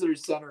in the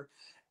Visitors Center.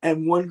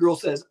 And one girl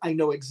says, I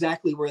know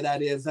exactly where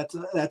that is.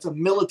 That's a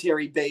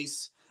military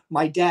base.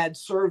 My dad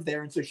served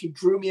there. And so she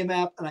drew me a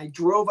map and I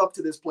drove up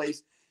to this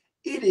place.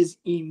 It is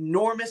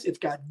enormous. It's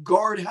got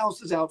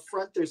guardhouses out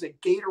front. There's a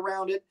gate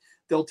around it.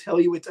 They'll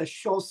tell you it's a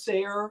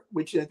chasseur,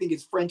 which I think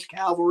is French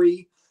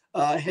cavalry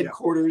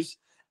headquarters.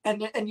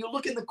 Yeah. And you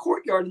look in the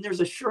courtyard and there's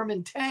a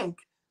Sherman tank,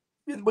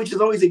 which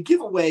is always a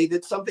giveaway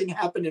that something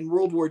happened in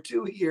World War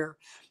II here.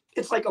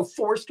 It's like a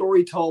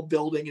 4-story tall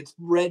building. It's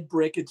red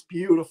brick. It's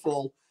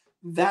beautiful.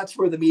 That's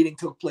where the meeting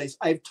took place.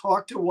 I've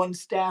talked to one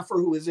staffer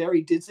who was there.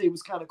 He did say it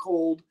was kind of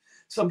cold.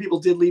 Some people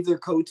did leave their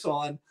coats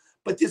on.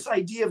 But this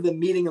idea of the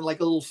meeting in like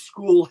a little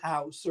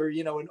schoolhouse or,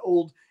 an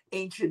old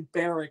ancient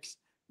barracks,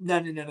 no.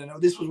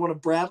 This was one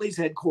of Bradley's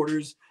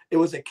headquarters. It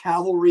was a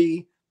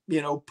cavalry,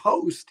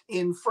 post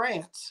in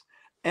France,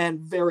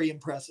 and very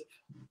impressive.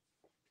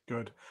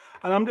 Good.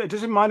 And it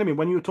just reminded me,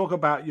 when you talk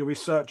about your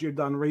research you've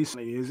done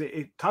recently, is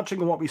it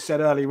touching on what we said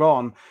earlier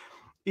on?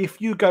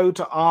 If you go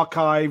to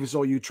archives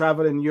or you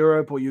travel in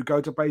Europe or you go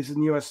to places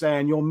in the USA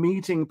and you're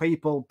meeting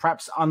people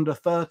perhaps under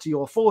 30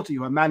 or 40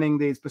 who are manning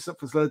these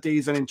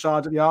facilities and in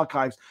charge of the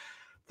archives,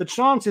 the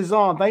chances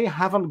are they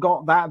haven't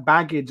got that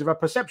baggage of a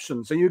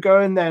perception. So you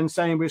go in there and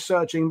saying,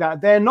 researching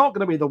that, they're not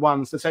going to be the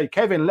ones to say,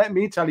 Kevin, let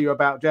me tell you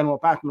about General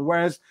Patton.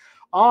 Whereas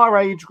our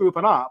age group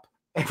and up,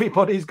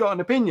 everybody's got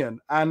an opinion,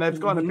 and they've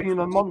got an opinion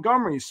on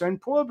Montgomery. So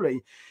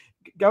probably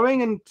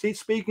going and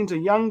speaking to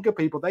younger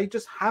people, they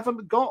just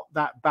haven't got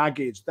that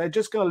baggage. They're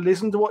just going to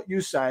listen to what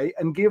you say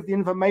and give the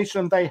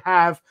information they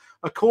have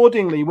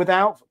accordingly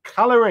without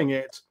coloring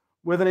it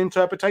with an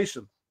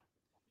interpretation.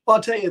 Well,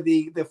 I'll tell you,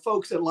 the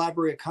folks at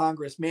Library of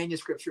Congress,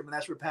 manuscripts room, and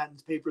that's where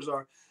Patton's papers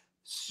are,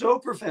 so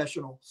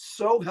professional,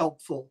 so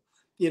helpful.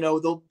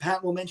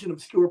 Patton will mention an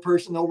obscure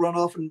person. They'll run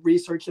off and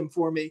research them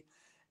for me.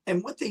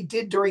 And what they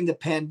did during the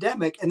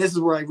pandemic, and this is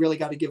where I really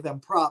got to give them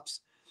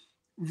props,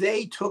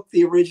 they took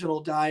the original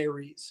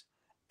diaries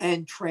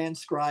and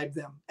transcribed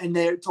them. And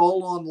it's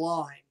all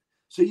online.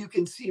 So you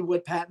can see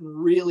what Patton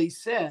really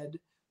said,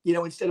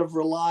 instead of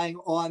relying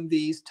on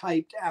these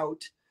typed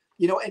out,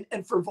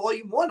 and for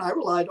volume 1, I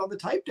relied on the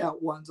typed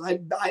out ones. I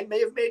may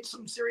have made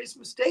some serious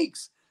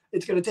mistakes.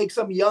 It's going to take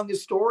some young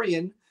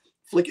historian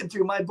flicking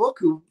through my book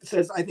who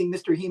says, I think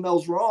Mr.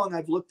 Hymel's wrong.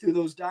 I've looked through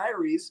those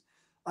diaries.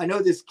 I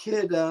know this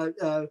kid,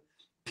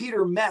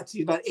 Peter Metz,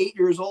 he's about 8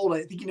 years old.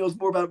 I think he knows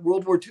more about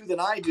World War II than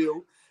I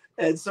do.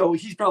 And so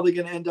he's probably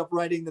going to end up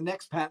writing the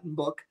next Patton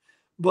book.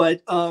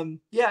 But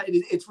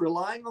it's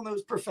relying on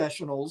those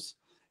professionals.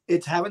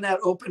 It's having that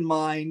open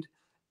mind.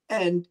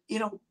 And,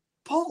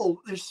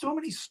 Paul, there's so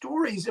many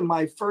stories in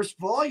my first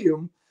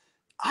volume.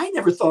 I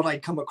never thought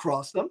I'd come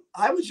across them.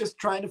 I was just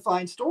trying to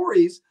find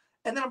stories.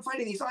 And then I'm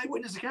finding these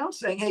eyewitness accounts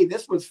saying, hey,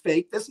 this was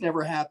fake. This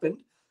never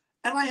happened.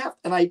 And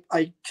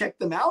I checked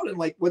them out, and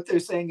like what they're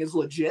saying is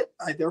legit.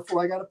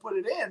 Therefore I got to put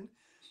it in.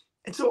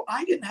 And so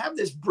I didn't have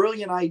this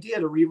brilliant idea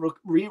to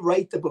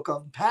rewrite the book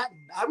on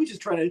Patton. I was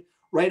just trying to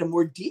write a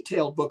more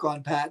detailed book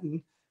on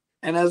Patton.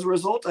 And as a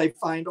result, I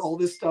find all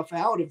this stuff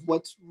out of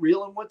what's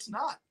real and what's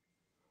not.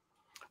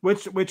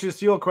 Which is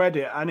to your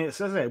credit, and it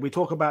says it. We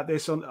talk about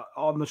this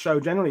on the show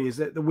generally. Is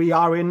that we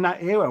are in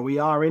that era? We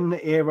are in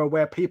the era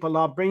where people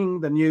are bringing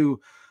the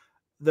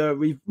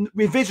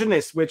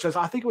revisionist, which is,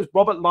 I think it was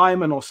Robert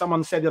Lyman or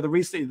someone said the other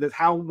recently, that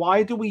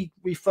why do we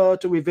refer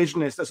to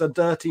revisionist as a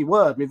dirty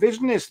word?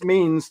 Revisionist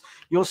means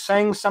you're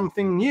saying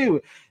something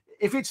new.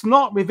 If it's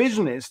not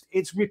revisionist,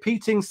 it's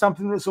repeating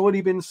something that's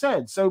already been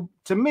said. So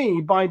to me,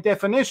 by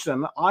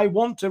definition, I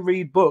want to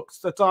read books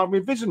that are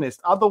revisionist.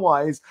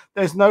 Otherwise,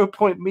 there's no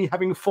point me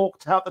having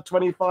forked out the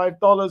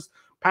 $25,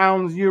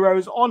 pounds,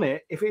 euros on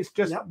it if it's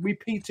just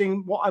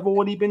repeating what I've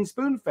already been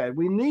spoon-fed.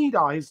 We need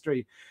our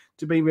history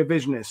to be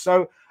revisionist.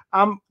 So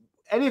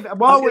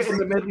while we're in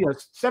the middle,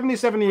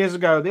 77 years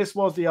ago, this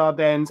was the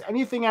Ardennes.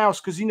 Anything else?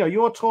 Because,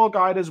 you're a tour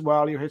guide as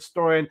well, you're a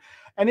historian.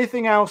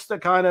 Anything else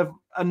that kind of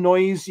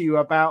annoys you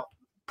about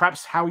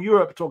perhaps how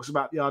Europe talks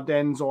about the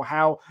Ardennes, or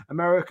how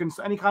Americans,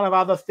 any kind of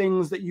other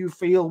things that you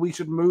feel we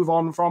should move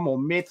on from, or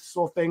myths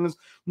or things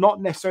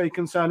not necessarily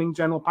concerning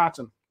General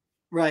Patton?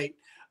 Right.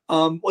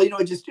 Well,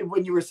 just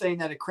when you were saying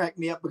that, it cracked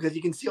me up because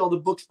you can see all the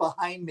books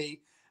behind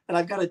me, and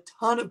I've got a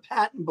ton of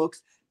Patton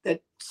books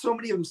that so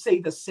many of them say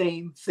the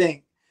same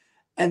thing.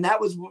 And that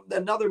was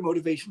another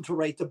motivation to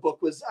write the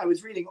book. Was I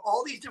was reading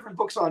all these different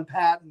books on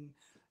Patton,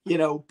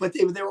 but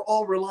they were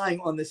all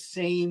relying on the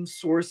same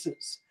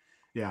sources.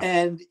 Yeah.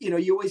 And,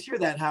 you always hear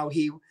that, how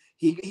he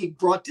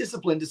brought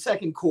discipline to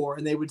Second Corps,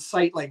 and they would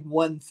cite like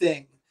one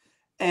thing.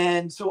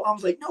 And so I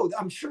was like, no,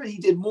 I'm sure he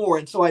did more.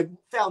 And so I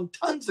found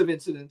tons of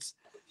incidents.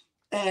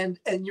 And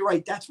you're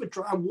right. That's what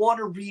I want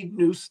to read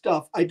new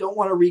stuff. I don't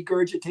want a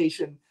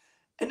regurgitation.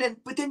 But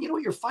then,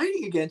 what you're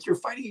fighting against? You're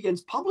fighting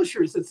against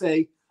publishers that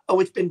say, oh,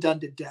 it's been done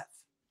to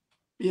death.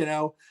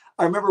 I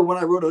remember when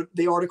I wrote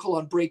the article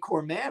on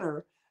Breakcore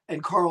Manor,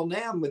 and Carl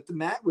Nam with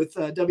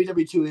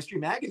WW2 History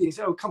Magazine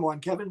said, oh, come on,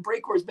 Kevin,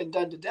 Breakcore's been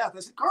done to death.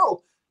 I said,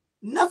 Carl,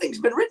 nothing's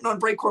been written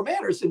on Breakcore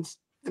Manor since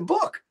the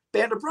book,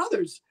 Band of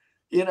Brothers.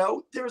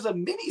 There was a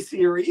mini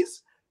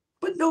series,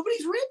 but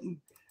nobody's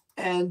written.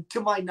 And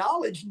to my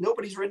knowledge,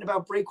 nobody's written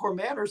about Breakcore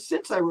Manor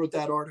since I wrote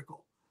that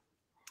article.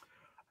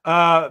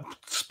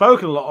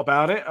 Spoken a lot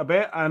about it a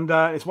bit, and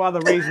it's one of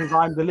the reasons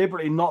I'm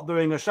deliberately not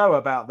doing a show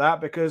about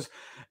that, because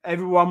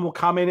everyone will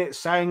come in it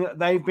saying that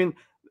they've been...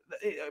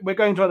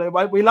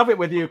 We love it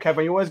with you,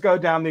 Kevin. You always go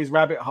down these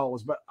rabbit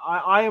holes, but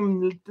I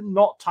am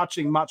not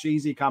touching much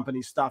Easy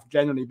Company stuff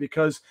generally,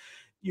 because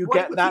you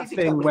get that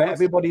thing where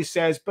everybody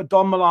says, but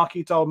Don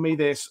Malarkey told me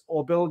this,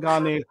 or Bill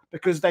Garnier,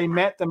 because they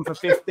met them for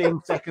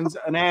 15 seconds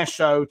at an air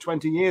show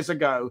 20 years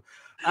ago.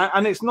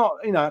 And it's not,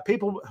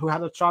 people who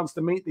had a chance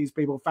to meet these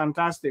people,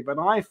 fantastic. But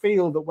I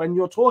feel that when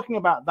you're talking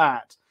about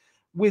that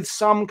with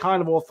some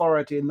kind of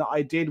authority, and that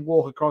I did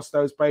walk across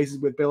those places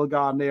with Bill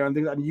Gardner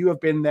and you have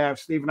been there,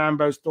 Stephen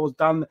Ambrose Store's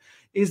done,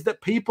 is that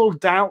people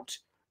doubt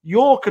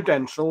your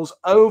credentials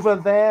over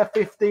their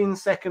 15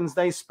 seconds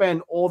they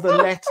spent, or the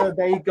letter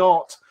they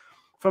got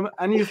from,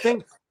 and you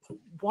think,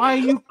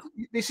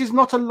 this is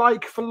not a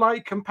like for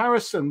like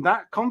comparison.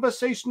 That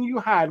conversation you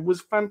had was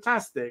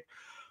fantastic.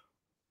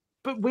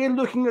 But we're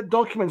looking at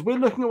documents. We're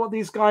looking at what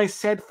these guys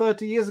said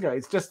 30 years ago.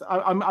 It's just,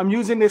 I'm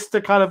using this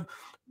to kind of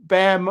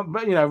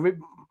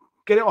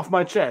get it off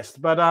my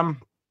chest. But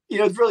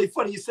it's really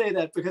funny you say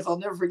that, because I'll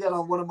never forget,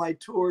 on one of my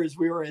tours,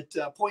 we were at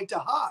Pointe du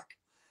Hoc,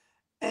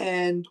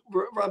 and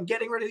I'm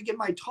getting ready to give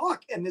my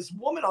talk, and this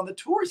woman on the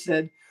tour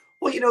said,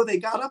 well, they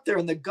got up there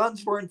and the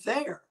guns weren't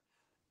there,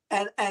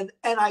 and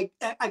I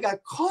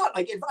got caught,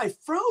 like I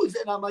froze,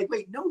 and I'm like,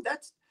 wait, no,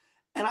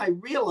 and I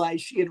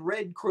realized she had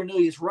read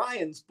Cornelius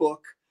Ryan's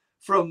book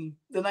from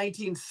the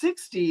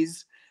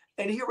 1960s.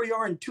 And here we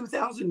are in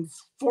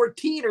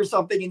 2014 or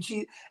something.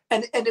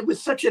 And it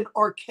was such an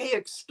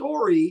archaic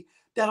story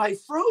that I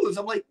froze.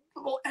 I'm like,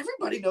 well,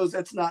 everybody knows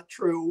that's not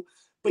true.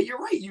 But you're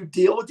right. You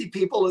deal with the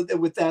people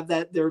with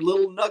that their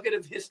little nugget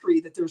of history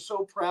that they're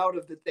so proud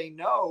of, that they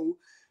know.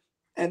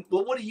 And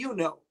well, what do you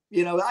know?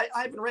 I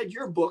haven't read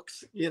your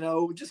books,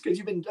 just because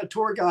you've been a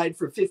tour guide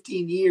for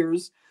 15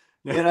 years,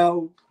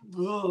 that's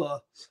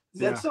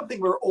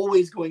something we're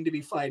always going to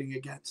be fighting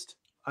against.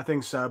 I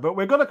think so. But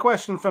we've got a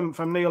question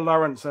from Neil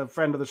Lawrence, a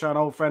friend of the show, an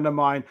old friend of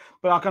mine,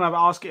 but I'll kind of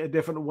ask it a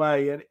different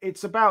way. And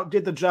it's about,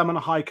 did the German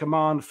High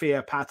Command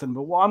fear Patton?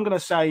 But what I'm going to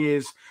say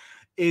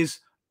is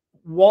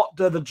what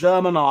do the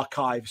German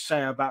archives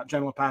say about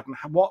General Patton?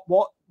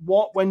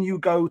 What when you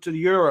go to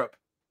Europe,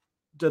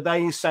 do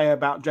they say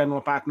about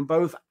General Patton,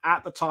 both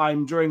at the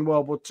time during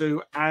World War II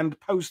and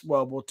post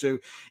World War II?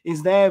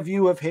 Is their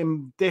view of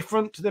him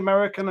different to the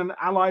American and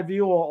Allied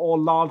view, or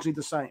largely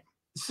the same?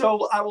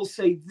 So I will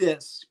say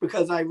this,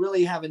 because I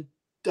really haven't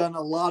done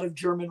a lot of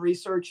German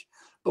research,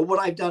 but what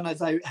I've done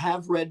is I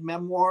have read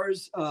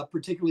memoirs,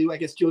 particularly, I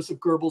guess, Joseph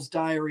Goebbels'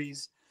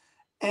 diaries.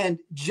 And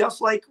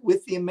just like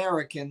with the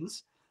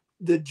Americans,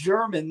 the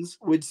Germans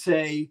would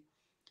say,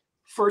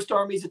 First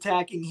Army's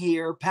attacking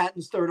here,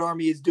 Patton's Third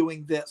Army is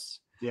doing this.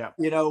 Yeah.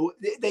 You know,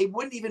 they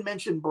wouldn't even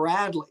mention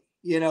Bradley.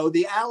 You know,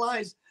 the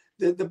Allies,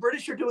 the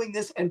British are doing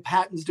this and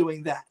Patton's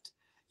doing that.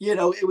 You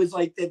know, it was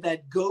like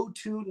that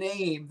go-to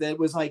name that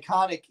was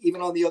iconic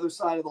even on the other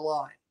side of the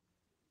line.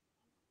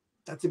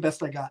 That's the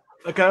best I got.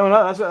 Okay,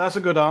 well, that's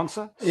a good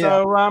answer.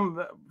 Yeah.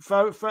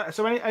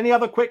 So any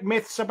other quick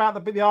myths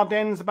about the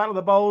Ardennes, the Battle of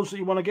the Bulge that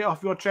you want to get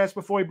off your chest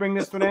before we bring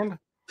this to an end?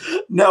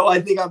 No,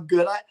 I think I'm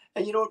good.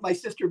 And you know what? My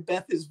sister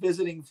Beth is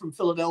visiting from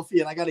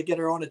Philadelphia, and I got to get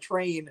her on a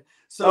train.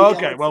 So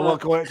okay, yeah,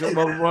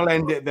 we'll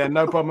end it then.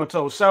 No problem at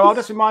all. So I'll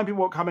just remind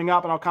people what's coming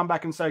up, and I'll come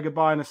back and say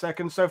goodbye in a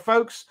second. So,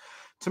 folks,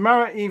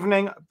 tomorrow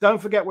evening, don't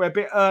forget we're a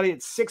bit early.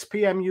 It's 6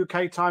 p.m.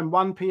 UK time,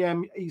 1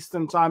 p.m.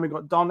 Eastern time. We've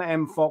got Don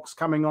M. Fox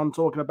coming on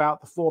talking about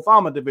the 4th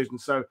Armored Division.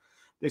 So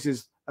this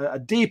is a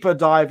deeper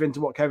dive into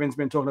what Kevin's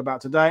been talking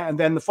about today. And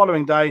then the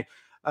following day,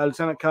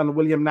 Lieutenant Colonel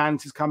William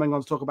Nance is coming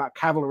on to talk about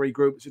cavalry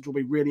groups, which will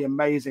be really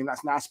amazing.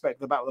 That's an aspect of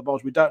the Battle of the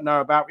Bulge we don't know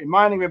about.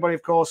 Reminding everybody,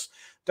 of course,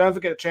 don't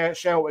forget to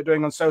share what we're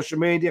doing on social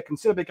media.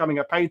 Consider becoming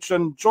a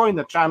patron. Join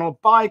the channel.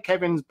 Buy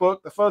Kevin's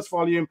book, the first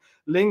volume.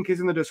 Link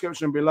is in the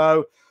description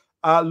below.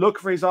 Look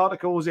for his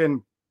articles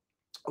in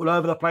all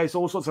over the place,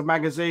 all sorts of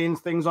magazines,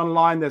 things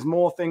online. There's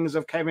more things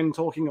of Kevin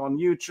talking on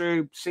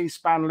YouTube,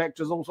 C-SPAN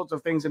lectures, all sorts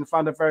of things in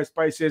front of various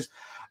places,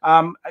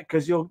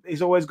 because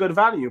he's always good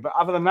value. But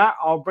other than that,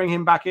 I'll bring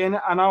him back in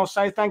and I'll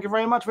say thank you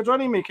very much for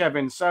joining me,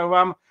 Kevin.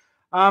 So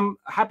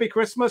happy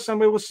Christmas,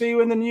 and we will see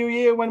you in the new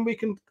year when we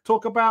can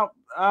talk about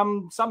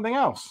something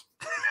else.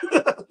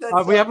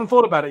 We haven't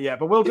thought about it yet,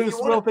 but we'll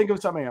think of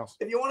something else.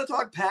 If you want to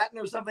talk Patton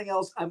or something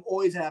else, I'm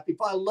always happy.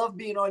 I love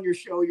being on your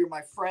show. You're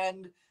my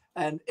friend,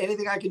 and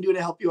anything I can do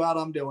to help you out,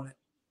 I'm doing it.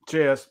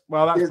 Cheers.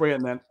 Well, that's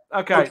brilliant then.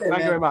 Okay, thank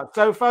you very much.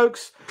 So,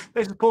 folks,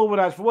 this is Paul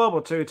Woodadge for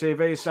WW2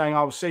 TV saying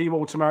I'll see you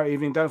all tomorrow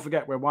evening. Don't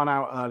forget, we're 1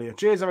 hour earlier.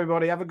 Cheers,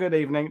 everybody. Have a good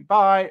evening.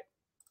 Bye.